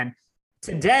school pen.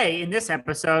 Today, in this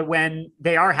episode, when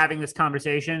they are having this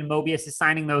conversation, Mobius is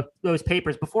signing those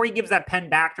papers. Before he gives that pen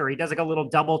back to her, he does like a little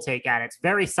double take at it. It's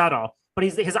very subtle, but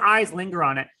his eyes linger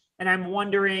on it. And I'm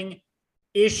wondering,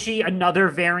 is she another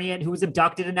variant who was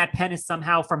abducted in that pen is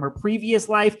somehow from her previous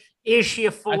life? Is she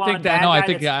a full-on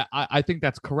bad guy? I think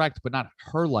that's correct, but not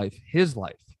her life, his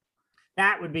life.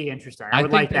 That would be interesting. I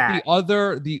would think like that.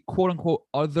 The quote unquote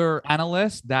other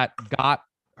analyst that got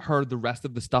her the rest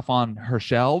of the stuff on her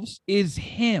shelves is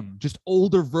him, just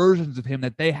older versions of him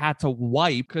that they had to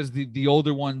wipe because the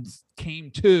older ones came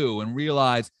to and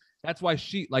realized that's why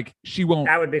she won't.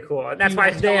 That would be cool. And that's why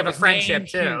they have a friendship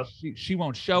too. She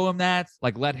won't show him that,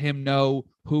 let him know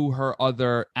who her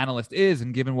other analyst is.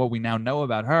 And given what we now know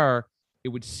about her, it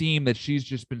would seem that she's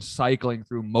just been cycling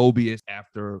through Mobius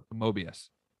after Mobius.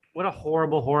 What a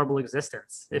horrible, horrible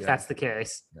existence, if that's the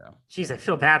case. Yeah. Jeez, I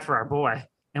feel bad for our boy.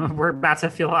 And we're about to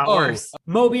feel a lot worse.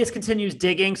 Mobius continues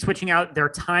digging, switching out their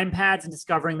time pads and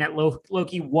discovering that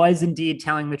Loki was indeed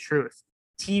telling the truth.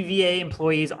 TVA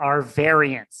employees are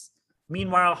variants.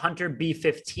 Meanwhile, Hunter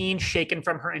B-15, shaken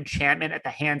from her enchantment at the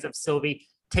hands of Sylvie,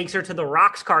 takes her to the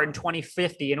Roxcart in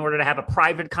 2050 in order to have a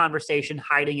private conversation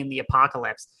hiding in the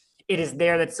apocalypse. It is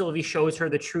there that Sylvie shows her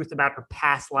the truth about her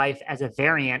past life as a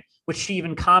variant, which she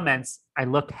even comments, "I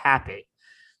looked happy."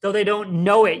 Though they don't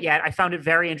know it yet, I found it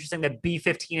very interesting that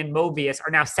B-15 and Mobius are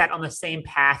now set on the same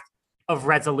path of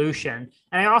resolution.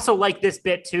 And I also like this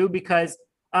bit too, because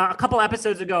a couple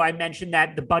episodes ago, I mentioned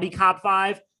that the buddy cop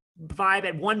vibe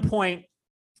at one point,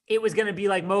 it was going to be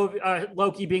like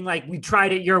Loki being like, we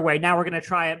tried it your way. Now we're going to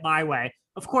try it my way.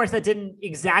 Of course, that didn't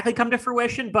exactly come to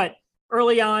fruition, but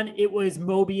early on, it was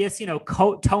Mobius,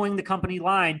 towing the company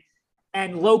line,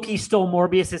 and Loki stole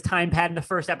Morbius's time pad in the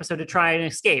first episode to try and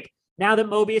escape. Now that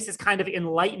Mobius is kind of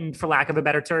enlightened, for lack of a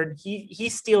better term, he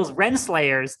steals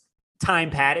Renslayer's time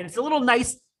pad, and it's a little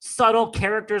nice, subtle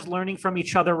characters learning from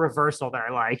each other reversal that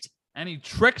I liked. And he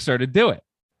tricks her to do it.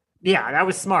 Yeah, that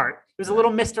was smart. It was a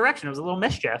little misdirection. It was a little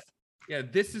mischief. Yeah,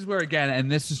 this is where, again,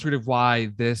 and this is sort of why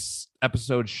this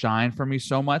episode shined for me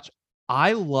so much.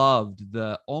 I loved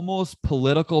the almost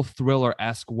political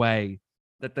thriller-esque way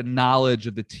that the knowledge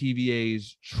of the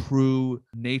TVA's true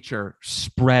nature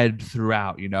spread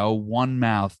throughout, one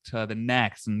mouth to the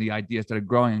next, and the ideas started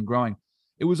growing and growing.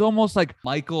 It was almost like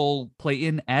Michael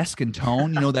Clayton-esque in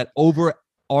tone, that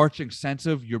overarching sense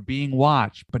of you're being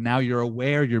watched, but now you're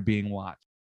aware you're being watched.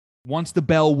 Once the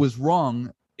bell was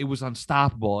rung, it was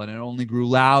unstoppable, and it only grew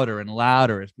louder and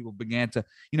louder as people began to,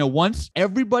 once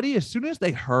everybody, as soon as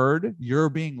they heard you're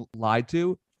being lied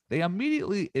to, it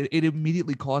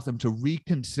immediately caused them to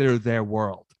reconsider their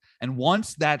world. And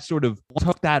once that sort of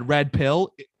took that red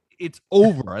pill, it's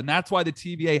over. And that's why the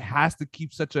TVA has to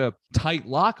keep such a tight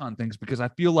lock on things, because I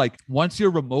feel like once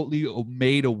you're remotely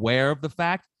made aware of the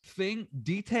fact,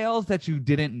 details that you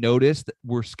didn't notice that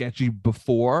were sketchy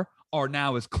before are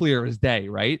now as clear as day,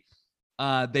 right?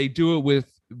 They do it with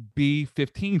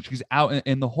B-15. She's out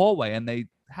in the hallway, and they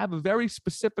have a very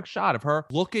specific shot of her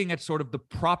looking at sort of the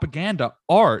propaganda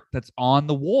art that's on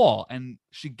the wall, and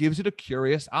she gives it a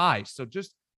curious eye. So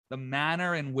just the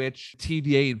manner in which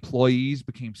TVA employees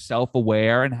became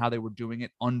self-aware and how they were doing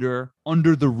it under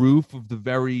the roof of the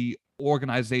very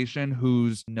organization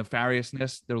whose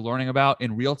nefariousness they're learning about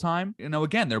in real time.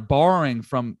 Again, they're borrowing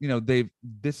from,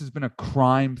 this has been a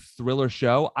crime thriller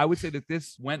show. I would say that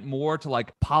this went more to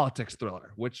like politics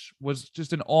thriller, which was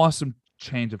just an awesome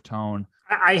change of tone.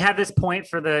 I have this point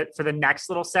for the next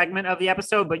little segment of the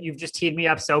episode, but you've just teed me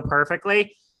up so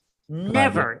perfectly.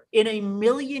 Never in a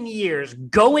million years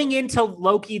going into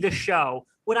Loki the show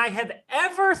would I have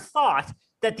ever thought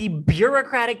that the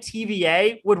bureaucratic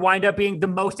TVA would wind up being the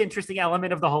most interesting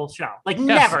element of the whole show.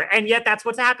 Never. And yet that's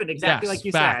what's happened. Exactly like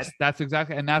you said. That's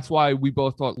exactly. And that's why we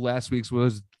both thought last week's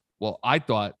was, I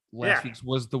thought last week's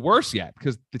was the worst yet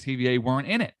because the TVA weren't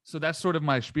in it. So that's sort of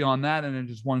my spiel on that. And then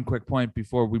just one quick point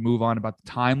before we move on about the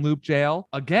time loop jail.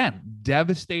 Again,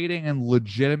 devastating and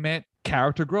legitimate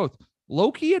character growth.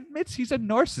 Loki admits he's a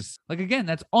narcissist. Again,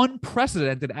 that's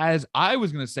unprecedented, as I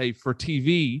was going to say, for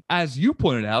TV, as you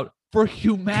pointed out, for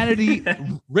humanity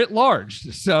writ large.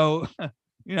 So,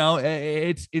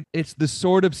 it's the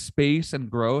sort of space and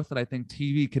growth that I think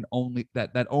TV can only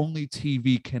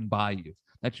TV can buy you,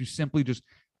 that you simply just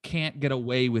can't get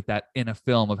away with that in a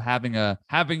film, of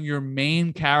having your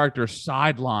main character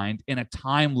sidelined in a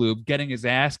time loop, getting his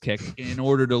ass kicked in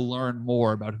order to learn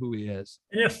more about who he is.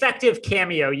 An effective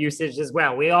cameo usage as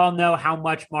well. We all know how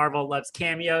much Marvel loves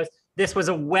cameos. This was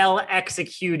a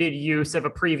well-executed use of a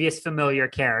previous familiar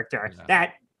character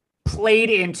that played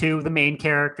into the main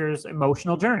character's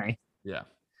emotional journey. Yeah.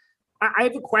 I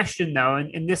have a question, though,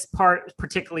 and this part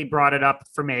particularly brought it up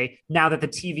for me now that the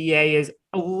TVA is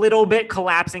a little bit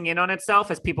collapsing in on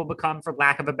itself as people become, for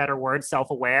lack of a better word,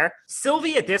 self-aware.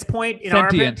 Sylvie at this point in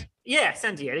sentient.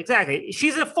 Sentient, exactly.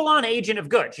 She's a full-on agent of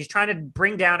good. She's trying to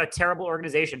bring down a terrible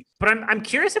organization. But I'm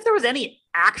curious if there was any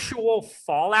actual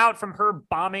fallout from her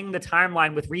bombing the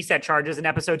timeline with reset charges in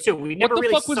episode 2. We never what the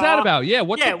really fuck was that about? Yeah,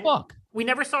 what the fuck? We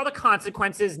never saw the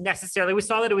consequences necessarily. We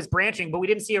saw that it was branching, but we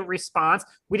didn't see a response.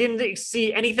 We didn't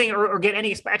see anything or get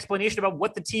any explanation about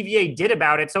what the TVA did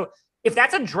about it. So if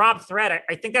that's a drop thread,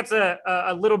 I think that's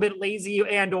a little bit lazy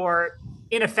and or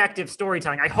ineffective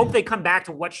storytelling. I hope they come back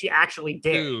to what she actually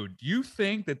did. Dude, you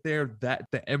think that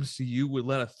the MCU would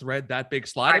let a thread that big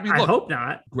slide? I hope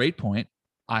not. Great point.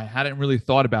 I hadn't really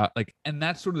thought about and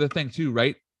that's sort of the thing too,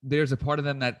 right? There's a part of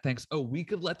them that thinks, we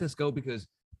could let this go because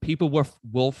people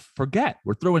will forget.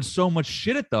 We're throwing so much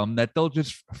shit at them that they'll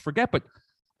just forget. But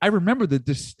I remember the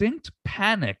distinct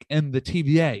panic in the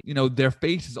TVA. Their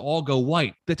faces all go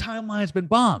white. The timeline's been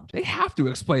bombed. They have to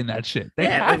explain that shit. They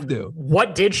have to.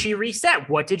 What did she reset?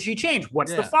 What did she change?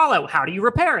 What's the fallout? How do you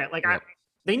repair it?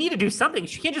 They need to do something.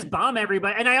 She can't just bomb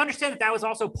everybody. And I understand that was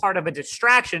also part of a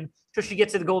distraction till she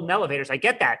gets to the golden elevators. I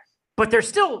get that. But there's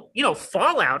still,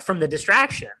 fallout from the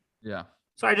distraction. Yeah.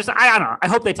 So I don't know. I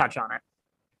hope they touch on it.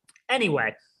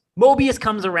 Anyway, Mobius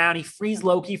comes around. He frees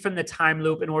Loki from the time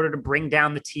loop in order to bring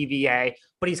down the TVA,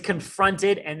 but he's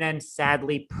confronted and then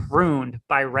sadly pruned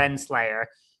by Renslayer.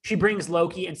 She brings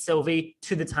Loki and Sylvie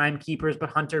to the Timekeepers, but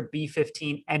Hunter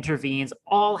B-15 intervenes.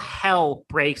 All hell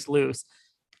breaks loose.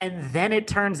 And then it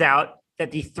turns out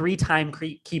that the 3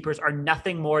 Timekeepers are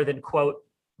nothing more than, quote,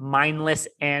 mindless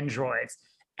androids.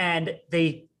 And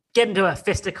they get into a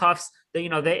fisticuffs. The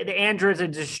androids are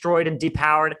destroyed and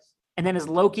depowered. And then as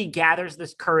Loki gathers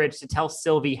this courage to tell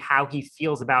Sylvie how he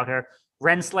feels about her,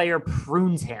 Renslayer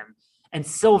prunes him. And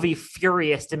Sylvie,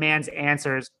 furious, demands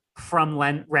answers from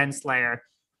Renslayer.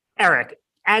 Eric,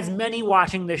 as many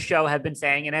watching this show have been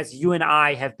saying, and as you and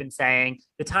I have been saying,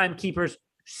 the Timekeepers,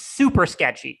 super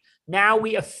sketchy. Now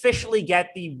we officially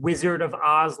get the Wizard of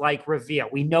Oz-like reveal.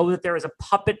 We know that there is a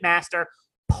puppet master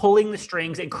pulling the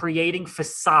strings and creating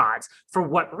facades. For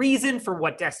what reason, for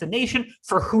what destination,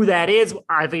 for who that is.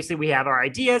 Obviously, we have our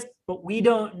ideas, but we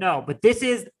don't know. But this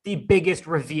is the biggest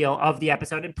reveal of the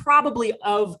episode and probably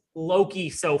of Loki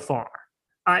so far.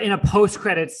 In a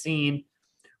post-credits scene,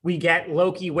 we get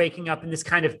Loki waking up in this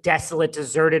kind of desolate,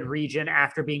 deserted region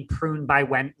after being pruned by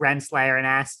Renslayer and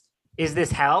asks, "Is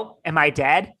this hell? Am I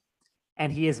dead?"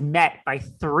 And he is met by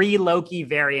 3 Loki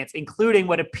variants, including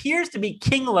what appears to be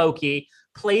King Loki,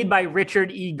 played by Richard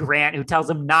E. Grant, who tells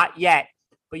him, "Not yet,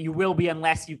 but you will be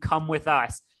unless you come with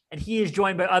us." And he is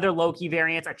joined by other Loki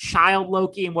variants, a child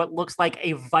Loki and what looks like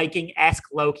a Viking-esque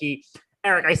Loki.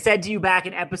 Eric, I said to you back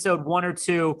in episode 1 or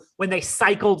 2, when they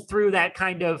cycled through that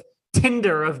kind of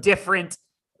Tinder of different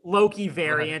Loki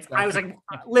variants. I was like,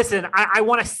 listen, I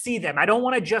want to see them. I don't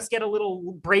want to just get a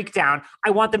little breakdown.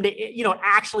 I want them to,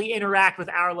 actually interact with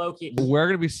our Loki. We're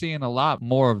going to be seeing a lot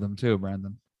more of them too,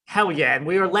 Brandon. Hell yeah. And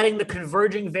we are letting the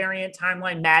converging variant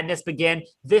timeline madness begin.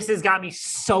 This has got me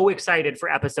so excited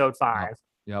for episode 5.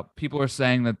 Yep. People are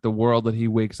saying that the world that he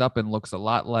wakes up in looks a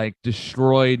lot like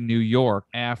destroyed New York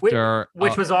after...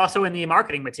 Which was also in the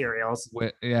marketing materials.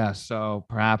 Yeah, so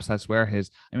perhaps that's where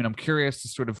I'm curious to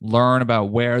sort of learn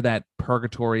about where that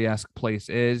purgatory-esque place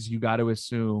is. You got to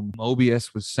assume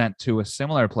Mobius was sent to a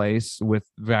similar place with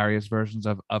various versions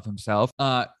of himself.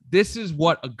 This is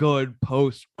what a good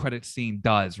post-credit scene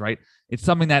does, right? It's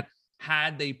something that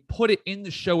had they put it in the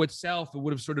show itself, it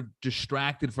would have sort of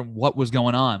distracted from what was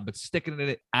going on. But sticking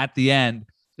it at the end,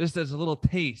 just as a little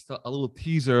taste, a little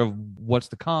teaser of what's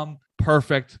to come.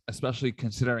 Perfect, especially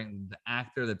considering the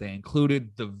actor that they included,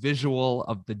 the visual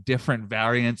of the different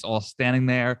variants all standing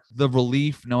there, the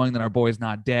relief knowing that our boy's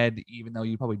not dead, even though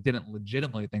you probably didn't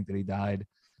legitimately think that he died.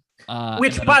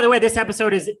 Which, by the way, this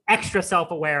episode is extra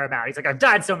self-aware about. He's like, I've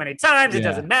died so many times, it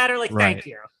doesn't matter. Like, right. Thank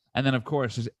you. And then, of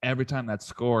course, just every time that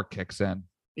score kicks in,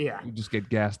 you just get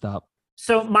gassed up.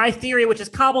 So my theory, which is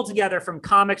cobbled together from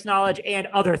comics knowledge and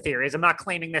other theories, I'm not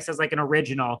claiming this as like an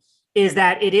original, is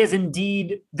that it is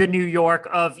indeed the New York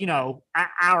of,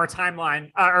 our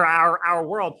timeline or our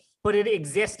world, but it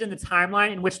exists in the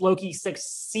timeline in which Loki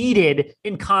succeeded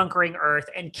in conquering Earth,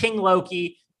 and King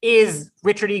Loki is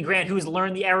Richard E. Grant, who's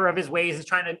learned the error of his ways, is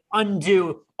trying to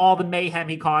undo all the mayhem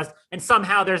he caused. And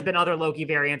somehow there's been other Loki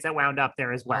variants that wound up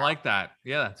there as well. I like that.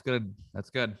 Yeah, that's good. That's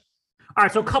good. All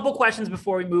right, so a couple questions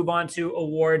before we move on to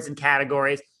awards and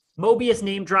categories. Mobius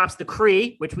name drops the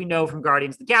Kree, which we know from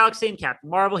Guardians of the Galaxy and Captain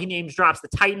Marvel. He name drops the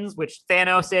Titans, which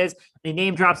Thanos is. And he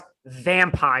name drops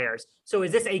vampires. So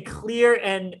is this a clear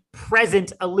and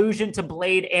present allusion to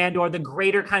Blade and or the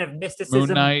greater kind of mysticism,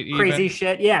 Moon Knight crazy even.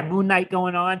 shit? Yeah, Moon Knight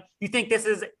going on. You think this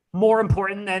is more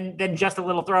important than just a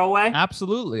little throwaway?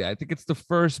 Absolutely. I think it's the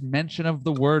first mention of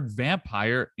the word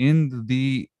vampire in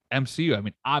the MCU. I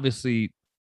mean, obviously,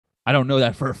 I don't know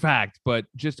that for a fact, but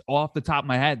just off the top of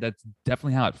my head, that's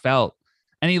definitely how it felt.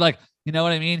 And he you know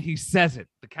what I mean? He says it.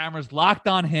 The camera's locked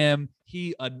on him.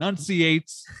 He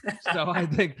enunciates. So I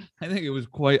think it was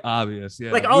quite obvious.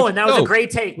 Yeah. Like, and that was a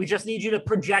great take. We just need you to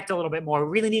project a little bit more.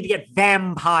 We really need to get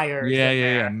vampires.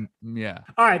 Yeah.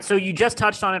 All right. So you just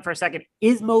touched on it for a second.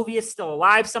 Is Mobius still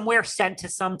alive somewhere, sent to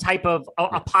some type of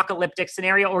apocalyptic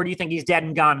scenario, or do you think he's dead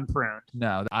and gone and pruned?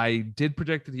 No, I did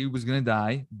predict that he was going to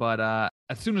die, but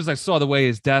as soon as I saw the way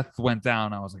his death went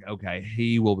down, I was like, okay,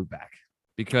 he will be back.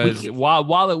 Because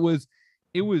while it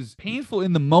was painful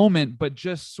in the moment, but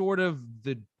just sort of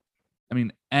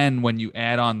and when you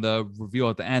add on the reveal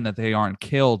at the end that they aren't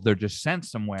killed, they're just sent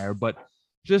somewhere. But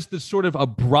just the sort of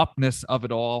abruptness of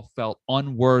it all felt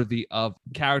unworthy of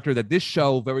a character that this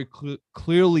show very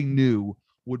clearly knew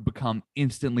would become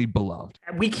instantly beloved.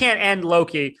 We can't end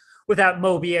Loki without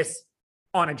Mobius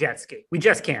on a jet ski. We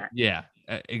just can't. Yeah,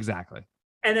 exactly.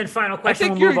 And then final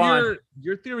question. I think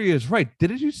your theory is right.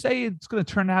 Didn't you say it's going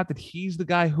to turn out that he's the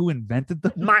guy who invented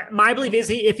them? My belief is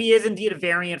if he is indeed a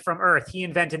variant from Earth, he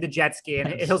invented the jet ski, and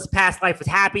his past life was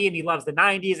happy, and he loves the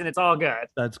 90s, and it's all good.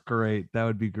 That's great. That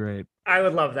would be great. I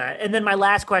would love that. And then my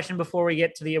last question before we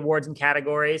get to the awards and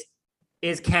categories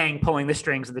is Kang pulling the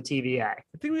strings of the TVA?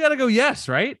 I think we got to go yes,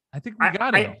 right? I think we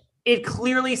got to. It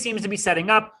clearly seems to be setting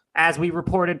up, as we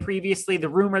reported previously, the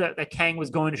rumor that Kang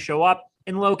was going to show up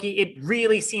in Loki. It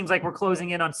really seems like we're closing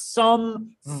in on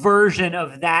some version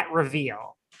of that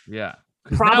reveal. Yeah.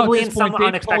 Probably in some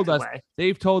unexpected way.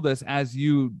 They've told us, as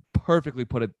you perfectly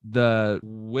put it, the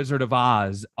Wizard of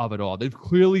Oz of it all. They've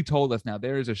clearly told us now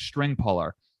there is a string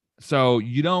puller. So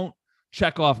you don't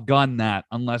check off gun that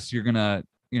unless you're going to,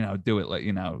 do it,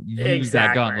 use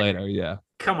that gun later. Yeah.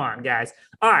 Come on, guys.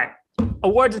 All right.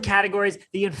 Awards and categories,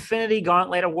 the Infinity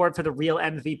Gauntlet Award for the real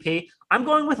MVP. I'm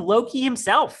going with Loki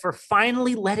himself for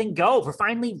finally letting go, for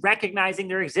finally recognizing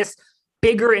there exists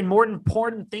bigger and more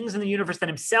important things in the universe than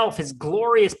himself, his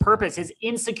glorious purpose, his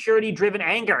insecurity-driven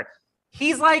anger.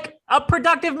 He's like a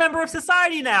productive member of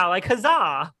society now, like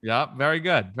huzzah. Yeah, very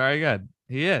good. Very good.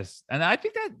 He is. And I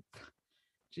think that,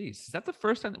 is that the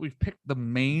first time that we've picked the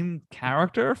main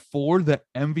character for the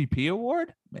MVP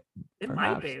award? It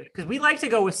might be, because we like to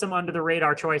go with some under the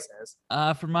radar choices.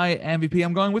 For my MVP,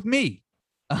 I'm going with me.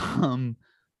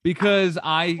 Because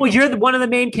you're one of the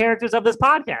main characters of this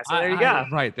podcast. So there you go.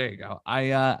 Right, there you go.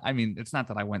 I mean, it's not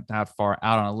that I went that far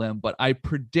out on a limb, but I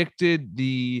predicted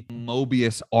the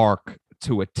Mobius arc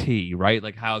to a T, right?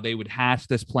 Like how they would hatch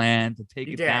this plan to take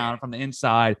it down from the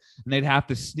inside, and they'd have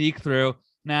to sneak through.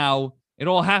 Now, it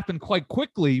all happened quite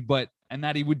quickly, but and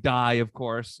that he would die, of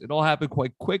course. It all happened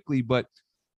quite quickly, but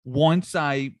once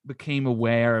I became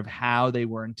aware of how they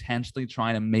were intentionally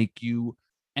trying to make you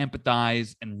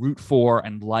empathize and root for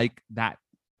and like that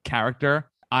character,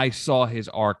 I saw his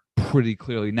arc pretty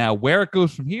clearly. Now, where it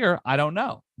goes from here, I don't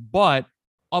know. But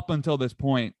up until this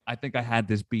point, I think I had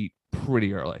this beat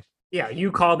pretty early. Yeah,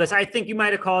 you called this. I think you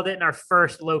might have called it in our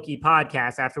first Loki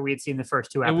podcast after we had seen the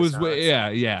first 2 episodes. It was,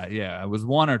 yeah. It was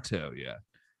 1 or 2, yeah.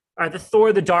 All right, the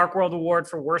Thor: The Dark World Award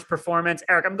for worst performance.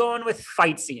 Eric, I'm going with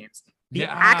fight scenes. The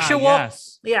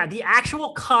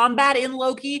actual combat in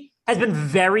Loki has been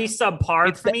very subpar.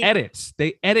 It's the edits.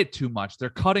 They edit too much. They're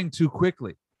cutting too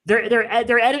quickly. They're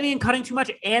editing and cutting too much,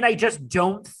 and I just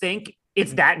don't think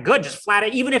it's that good. Just flat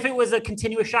out, even if it was a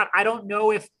continuous shot, I don't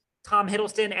know if Tom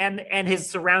Hiddleston and his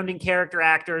surrounding character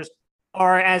actors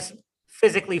are as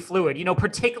physically fluid,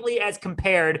 particularly as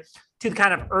compared to the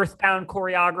kind of earthbound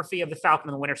choreography of the Falcon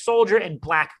and the Winter Soldier and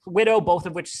Black Widow, both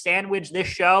of which sandwich this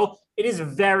show. It is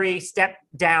very step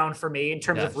down for me in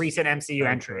terms of recent MCU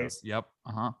entries. Yep.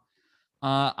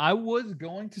 I was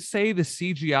going to say the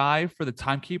CGI for the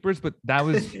Timekeepers, but that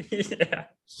was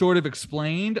sort of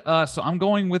explained. So I'm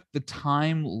going with the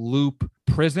time loop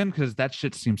prison because that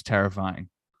shit seems terrifying.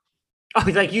 Oh,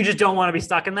 like you just don't want to be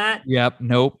stuck in that? Yep.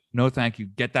 Nope. No, thank you.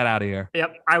 Get that out of here.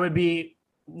 Yep. I would be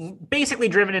basically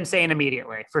driven insane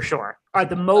immediately, for sure. All right,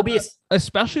 the Mobius.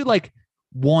 Especially like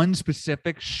one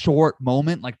specific short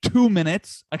moment, like 2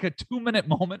 minutes, like a 2-minute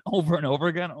moment over and over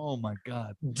again. Oh my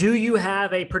God. Do you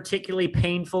have a particularly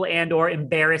painful and or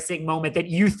embarrassing moment that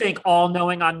you think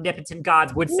all-knowing omnipotent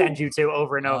gods would send you to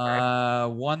over and over?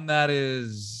 One that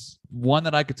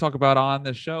I could talk about on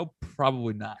this show?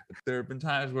 Probably not. There have been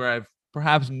times where I've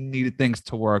perhaps needed things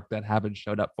to work that haven't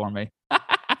showed up for me.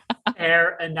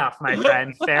 Fair enough, my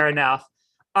friend. Fair enough.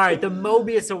 All right, the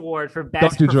Mobius Award for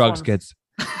best. Don't do drugs, kids.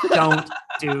 Don't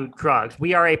do drugs.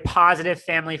 We are a positive,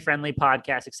 family-friendly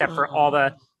podcast, except for all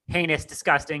the heinous,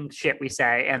 disgusting shit we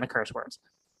say and the curse words.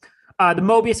 The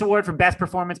Mobius Award for best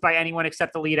performance by anyone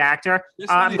except the lead actor.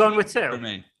 I'm going with 2. For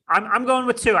me. I'm going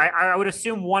with 2. I would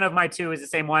assume one of my 2 is the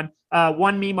same one.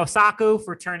 Wunmi Mosaku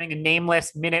for turning a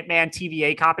nameless Minuteman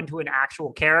TVA cop into an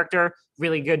actual character.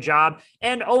 Really good job.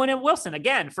 And Owen and Wilson,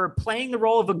 again, for playing the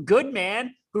role of a good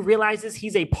man who realizes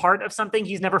he's a part of something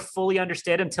he's never fully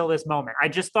understood until this moment. I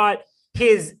just thought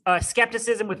his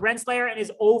skepticism with Renslayer and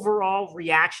his overall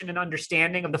reaction and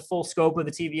understanding of the full scope of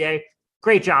the TVA.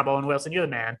 Great job, Owen Wilson. You're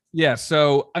the man. Yeah.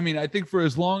 So, I mean, I think for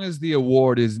as long as the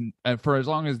award is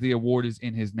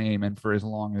in his name, and for as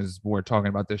long as we're talking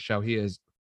about this show, he is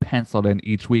penciled in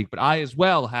each week. But I as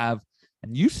well have,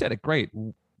 and you said it great,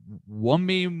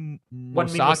 Wunmi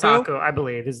Mosaku, I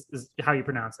believe is how you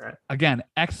pronounce that. Again,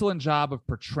 excellent job of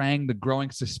portraying the growing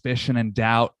suspicion and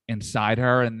doubt inside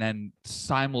her, and then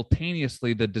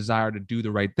simultaneously the desire to do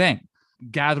the right thing.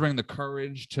 Gathering the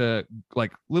courage to,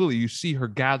 like, literally you see her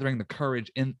gathering the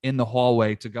courage in the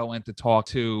hallway to go in to talk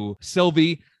to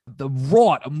Sylvie. The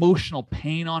wrought emotional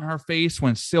pain on her face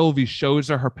when Sylvie shows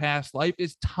her past life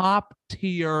is top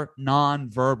tier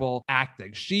nonverbal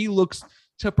acting. She looks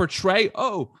to portray,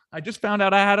 oh, I just found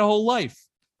out I had a whole life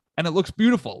and it looks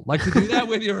beautiful. Like to do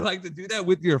that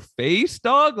with your face,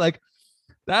 dog. Like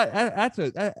that's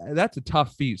a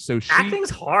tough feat. So acting's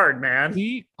hard, man.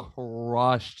 He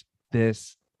crushed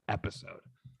this episode.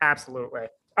 Absolutely.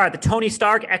 All right, the Tony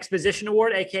Stark Exposition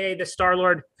Award, aka the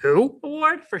Star-Lord Who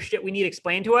Award for shit we need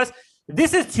explained to us.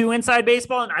 This is too inside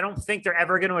baseball, and I don't think they're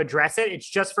ever going to address it. It's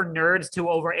just for nerds to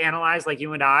overanalyze like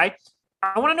you and I.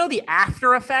 I want to know the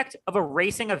after effect of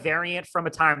erasing a variant from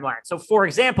a timeline. So, for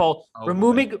example,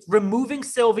 removing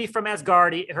Sylvie from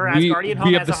Asgardian home.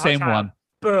 We have the same one.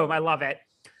 Boom, I love it.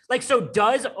 Like, so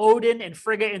does Odin and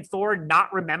Frigga and Thor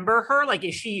not remember her? Like,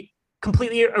 is she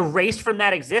completely erased from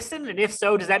that existence? And if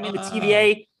so, does that mean the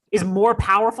TVA is more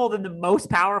powerful than the most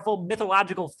powerful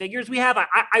mythological figures we have?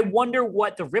 I wonder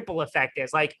what the ripple effect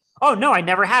is. Like, oh no, I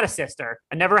never had a sister.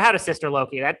 I never had a sister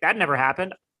Loki. That never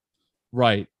happened.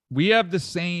 Right. We have the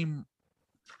same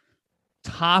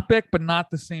topic, but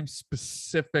not the same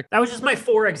specific. That was just my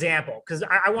for example, because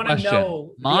I want to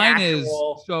know. Mine is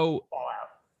so. Fallout.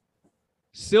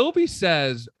 Sylvie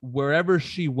says wherever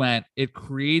she went, it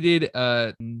created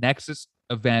a Nexus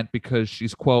event because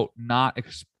she's, quote, not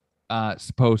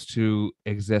supposed to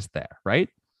exist there, right?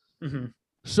 Mm-hmm.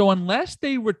 So unless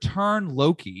they return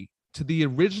Loki to the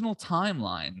original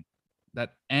timeline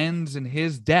that ends in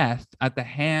his death at the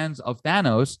hands of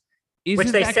Thanos, which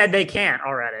they said they can't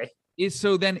already.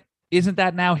 Isn't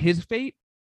that now his fate?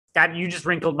 That you just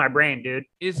wrinkled my brain, dude.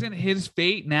 Isn't his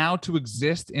fate now to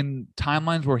exist in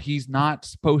timelines where he's not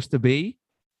supposed to be?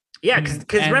 Yeah, because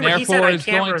And remember, he said therefore I is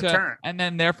can't going to, return. and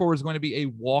then therefore is going to be a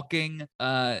walking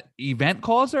event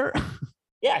causer.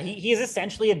 Yeah, he is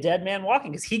essentially a dead man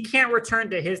walking because he can't return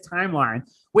to his timeline,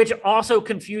 which also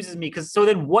confuses me. Because so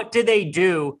then what did they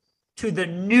do to the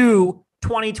new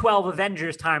 2012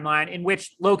 Avengers timeline in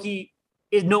which Loki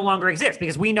is no longer exists?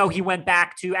 Because we know he went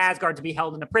back to Asgard to be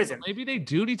held in a prison. Maybe they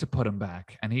do need to put him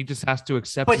back, and he just has to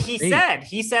accept. But his he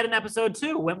fate. said in episode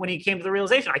 2 when he came to the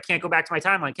realization, I can't go back to my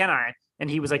timeline, can I? And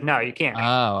he was like, no, you can't.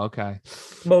 Oh, okay.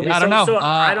 Moby. Yeah, I don't know. So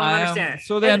I don't understand.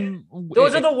 So then,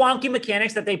 those are the wonky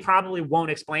mechanics that they probably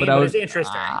won't explain, but it's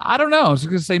interesting. I don't know. I was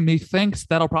going to say, methinks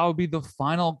that'll probably be the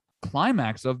final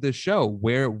climax of this show.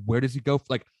 Where does he go?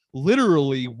 Like,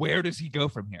 literally, where does he go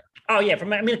from here? Oh yeah,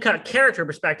 from a character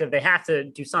perspective, they have to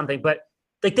do something, but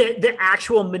like the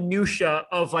actual minutia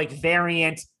of like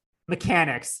variant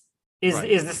mechanics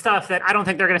is the stuff that I don't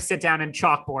think they're going to sit down and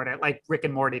chalkboard it like Rick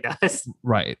and Morty does.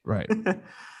 Right. All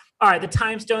right, the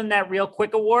Time Stone That Real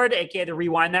Quick Award, aka the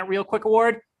Rewind That Real Quick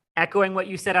Award, echoing what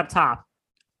you said up top.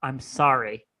 I'm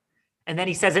sorry. And then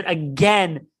he says it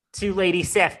again to Lady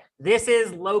Sif. This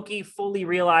is Loki fully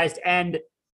realized and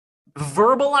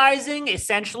verbalizing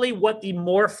essentially what the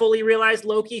more fully realized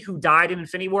Loki who died in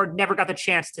Infinity War never got the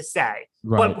chance to say.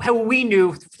 Right. But how we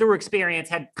knew through experience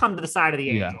had come to the side of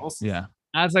the angels. Yeah.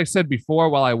 As I said before,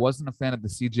 while I wasn't a fan of the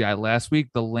CGI last week,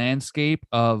 the landscape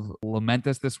of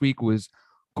Lamentus this week was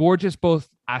gorgeous, both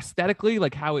aesthetically,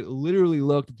 like how it literally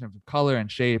looked in terms of color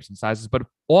and shapes and sizes, but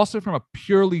also from a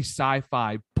purely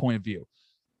sci-fi point of view.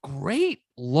 Great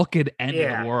looking end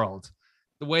of the world.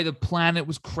 The way the planet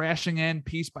was crashing in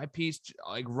piece by piece,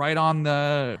 like right on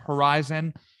the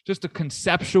horizon, just a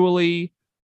conceptually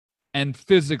and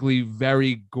physically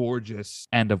very gorgeous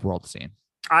end of world scene.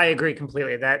 I agree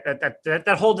completely.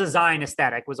 That whole design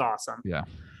aesthetic was awesome. Yeah.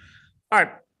 All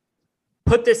right.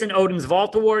 Put this in Odin's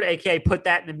Vault Award, aka put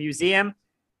that in the museum.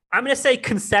 I'm going to say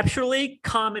conceptually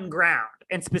common ground,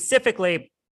 and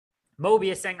specifically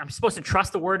Mobius saying I'm supposed to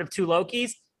trust the word of two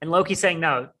Lokis, and Loki saying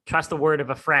no, trust the word of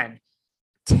a friend.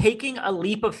 Taking a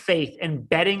leap of faith and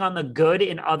betting on the good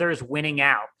in others winning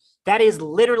out. That is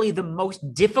literally the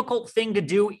most difficult thing to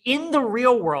do in the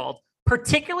real world,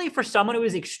 particularly for someone who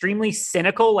is extremely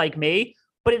cynical like me,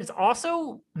 but it's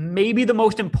also maybe the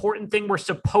most important thing we're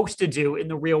supposed to do in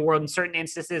the real world in certain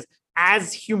instances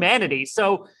as humanity.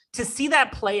 So to see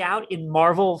that play out in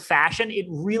Marvel fashion, it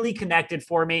really connected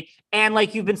for me. And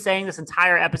like you've been saying this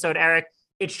entire episode, Eric,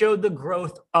 it showed the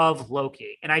growth of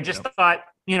Loki. And I just thought,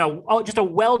 just a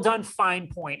well done fine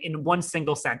point in one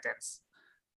single sentence.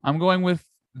 I'm going with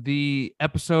the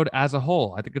episode as a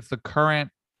whole. I think it's the current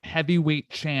heavyweight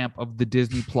champ of the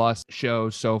Disney Plus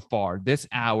shows so far. This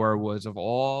hour was, of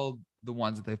all the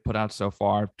ones that they've put out so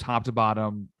far, top to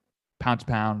bottom, pound to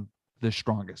pound, the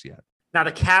strongest yet. Now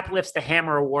the Cap lifts the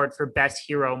Hammer Award for best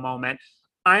hero moment.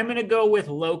 I'm going to go with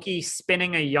Loki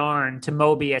spinning a yarn to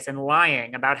Mobius and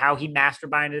lying about how he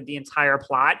masterminded the entire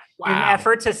plot in an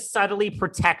effort to subtly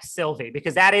protect Sylvie,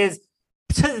 because that is,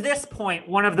 to this point,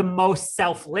 one of the most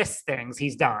selfless things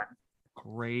he's done.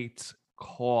 Great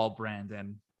call,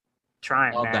 Brandon.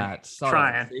 Trying, love man. That. Subtle.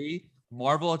 Trying. See?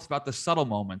 Marvel, it's about the subtle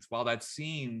moments. While that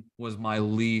scene was my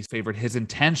least favorite, his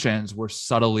intentions were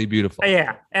subtly beautiful.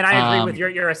 Yeah, and I agree with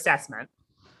your assessment.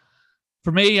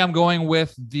 For me, I'm going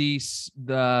with the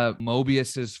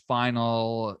Mobius's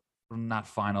not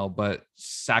final, but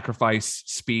sacrifice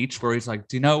speech, where he's like,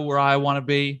 "Do you know where I want to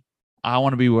be? I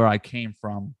want to be where I came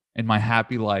from in my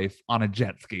happy life on a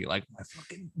jet ski, like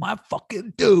my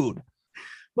fucking dude."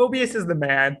 Mobius is the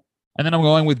man. And then I'm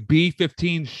going with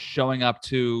B-15 showing up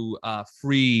to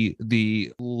free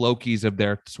the Lokis of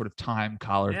their sort of time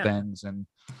collar things and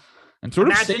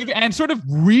sort of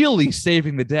really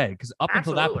saving the day, because up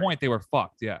until that point they were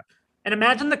fucked. Yeah. And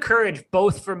imagine the courage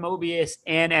both for Mobius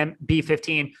and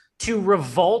B-15 to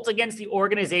revolt against the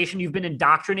organization you've been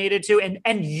indoctrinated to,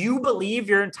 and you believe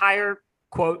your entire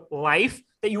quote life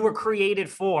that you were created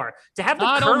for, to have the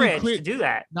courage to do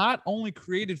that. Not only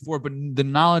created for, but the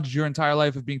knowledge your entire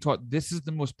life of being taught this is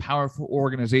the most powerful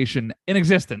organization in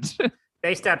existence.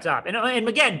 They stepped up. And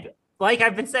again, like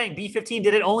I've been saying, B-15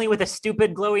 did it only with a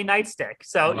stupid glowy nightstick.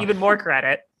 So even more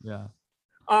credit. Yeah.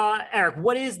 Eric,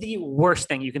 what is the worst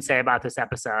thing you can say about this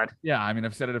episode? Yeah, I mean,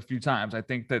 I've said it a few times. I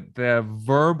think that the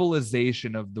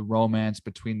verbalization of the romance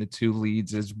between the two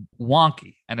leads is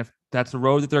wonky. And if that's the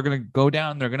road that they're going to go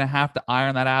down, they're going to have to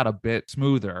iron that out a bit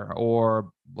smoother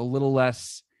or a little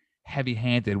less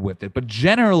heavy-handed with it. But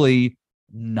generally,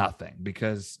 nothing.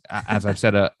 Because as I've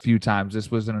said a few times, this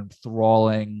was an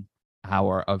enthralling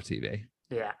hour of TV.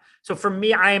 Yeah. So for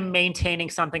me, I am maintaining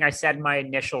something I said in my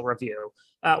initial review.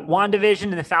 WandaVision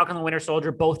and The Falcon and the Winter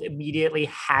Soldier both immediately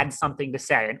had something to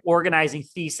say, an organizing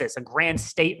thesis, a grand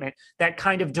statement that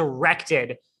kind of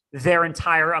directed their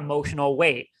entire emotional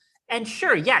weight. And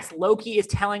sure, yes, Loki is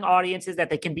telling audiences that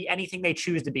they can be anything they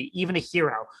choose to be, even a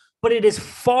hero, but it is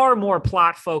far more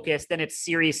plot focused than its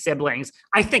series siblings.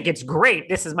 I think it's great.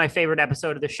 This is my favorite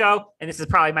episode of the show, and this is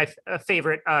probably my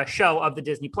favorite show of the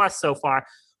Disney Plus so far.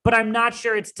 But I'm not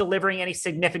sure it's delivering any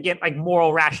significant like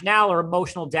moral rationale or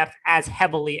emotional depth as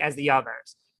heavily as the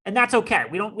others. And that's okay.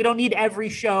 We don't need every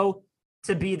show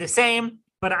to be the same,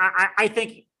 but I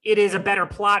think it is a better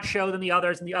plot show than the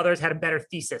others, and the others had a better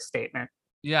thesis statement.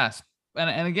 Yes.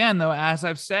 And again, though, as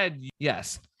I've said,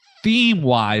 yes,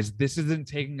 theme-wise, this isn't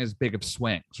taking as big of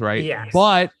swings, right? Yes.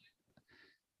 But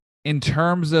in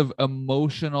terms of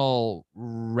emotional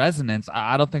resonance,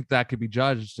 I don't think that could be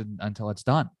judged until it's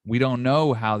done. We don't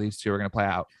know how these two are going to play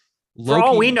out. For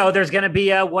all we know, there's going to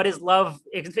be a what is love,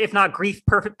 if not grief,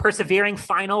 persevering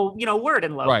final, word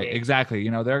in Loki. Right, exactly.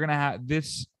 They're going to have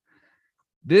this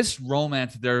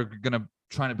romance they're going to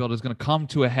trying to build is going to come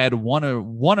to a head one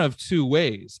of two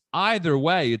ways. Either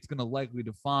way, it's going to likely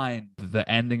define the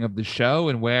ending of the show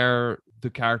and where the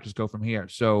characters go from here.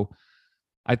 So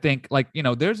I think I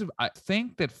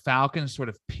think that Falcon sort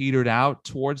of petered out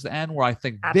towards the end, where I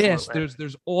think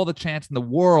there's all the chance in the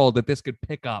world that this could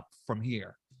pick up from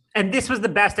here. And this was the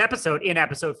best episode in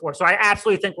episode 4. So I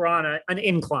absolutely think we're on an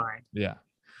incline. Yeah.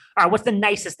 All right. What's the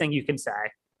nicest thing you can say?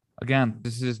 Again,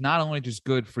 this is not only just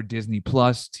good for Disney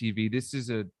Plus TV. This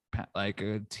is a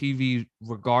TV,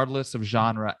 regardless of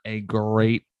genre, a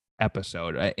great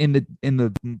episode. In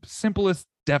the simplest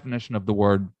definition of the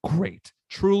word, great,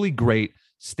 truly great,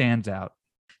 stands out.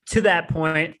 To that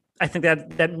point, I think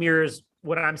that mirrors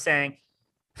what I'm saying.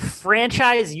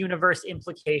 Franchise universe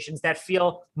implications that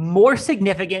feel more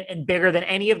significant and bigger than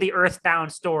any of the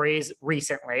Earthbound stories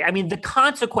recently. I mean, the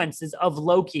consequences of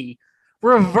Loki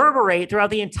reverberate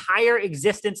throughout the entire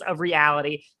existence of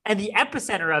reality. And the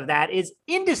epicenter of that is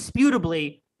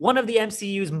indisputably one of the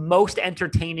MCU's most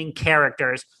entertaining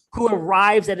characters, who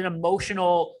arrives at an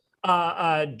emotional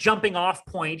jumping off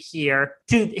point here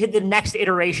to hit the next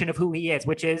iteration of who he is,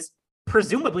 which is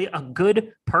presumably a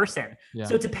good person. Yeah.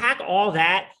 So to pack all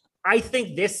that, I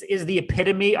think this is the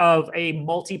epitome of a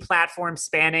multi-platform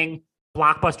spanning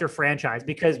blockbuster franchise,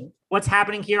 because what's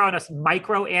happening here on a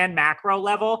micro and macro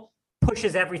level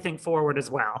pushes everything forward as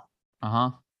well.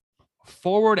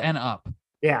 Forward and up.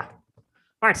 Yeah.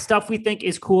 All right, stuff we think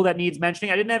is cool that needs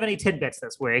mentioning. I didn't have any tidbits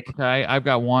this week. Okay, I've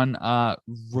got one.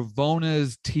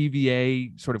 Ravona's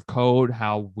TVA sort of code,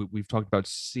 how we've talked about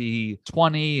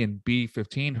C20 and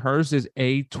B15. Hers is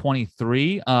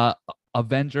A23.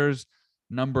 Avengers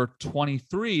number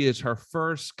 23 is her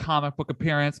first comic book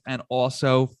appearance and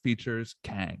also features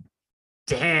Kang.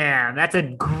 Damn, that's a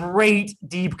great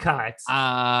deep cut.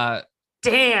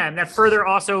 Damn, that further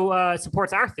also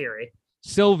supports our theory.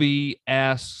 Sylvie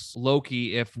asks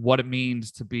Loki if what it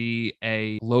means to be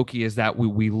a Loki is that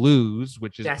we lose,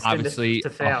 which is destined obviously to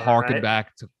fail, a harken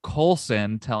back to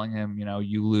Coulson telling him,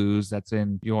 you lose. That's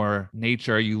in your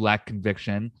nature. You lack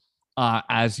conviction.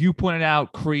 As you pointed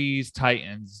out, Kree's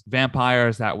Titans,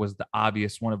 vampires, that was the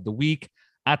obvious one of the week.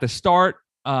 At the start,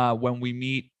 when we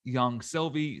meet young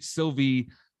Sylvie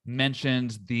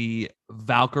mentioned the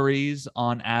Valkyries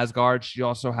on Asgard. She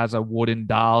also has a wooden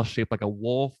doll shaped like a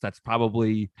wolf. That's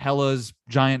probably Hela's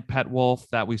giant pet wolf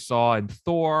that we saw in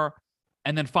Thor.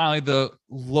 And then finally, the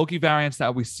Loki variants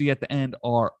that we see at the end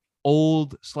are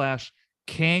old/King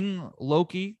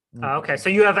Loki. Okay, so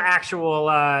you have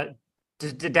actual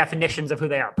definitions of who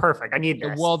they are. Perfect. I need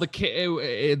this. Well,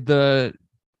 the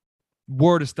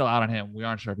word is still out on him. We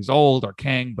aren't sure if he's old or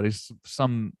king, but he's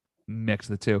some mix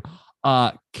of the two.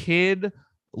 Kid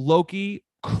Loki,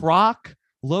 Croc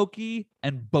Loki,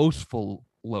 and Boastful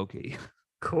Loki.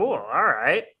 Cool. All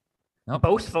right. Nope.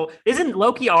 Boastful. Isn't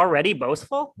Loki already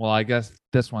boastful? Well, I guess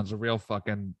this one's a real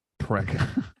fucking prick.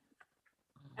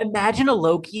 Imagine a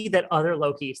Loki that other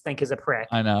Lokis think is a prick.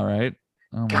 I know, right?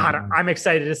 Oh God, I'm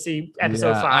excited to see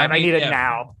episode 5. I need it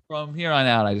now. From here on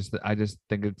out, I just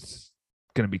think it's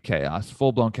gonna be chaos,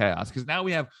 full blown chaos, because now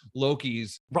we have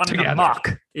Loki's running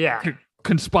amok. Yeah.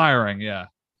 Conspiring, yeah.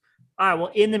 All right,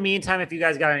 well, in the meantime, if you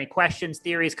guys got any questions,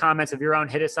 theories, comments of your own,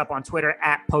 hit us up on Twitter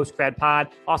at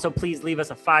PostCredPod. Also, please leave us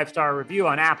a 5-star review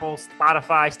on Apple,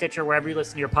 Spotify, Stitcher, wherever you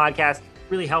listen to your podcast.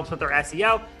 Really helps with our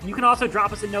SEO. And you can also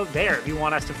drop us a note there if you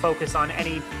want us to focus on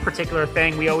any particular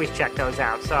thing. We always check those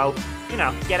out. So,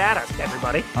 get at us,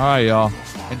 everybody. All right, y'all.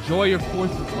 Enjoy your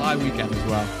 4th of July weekend as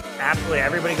well. Absolutely.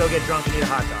 Everybody go get drunk and eat a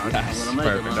hot dog. Yes,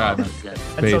 perfect. All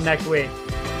right, until next week.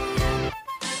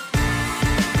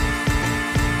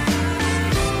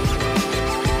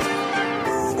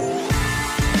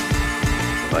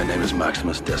 My name is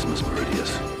Maximus Decimus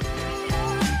Meridius.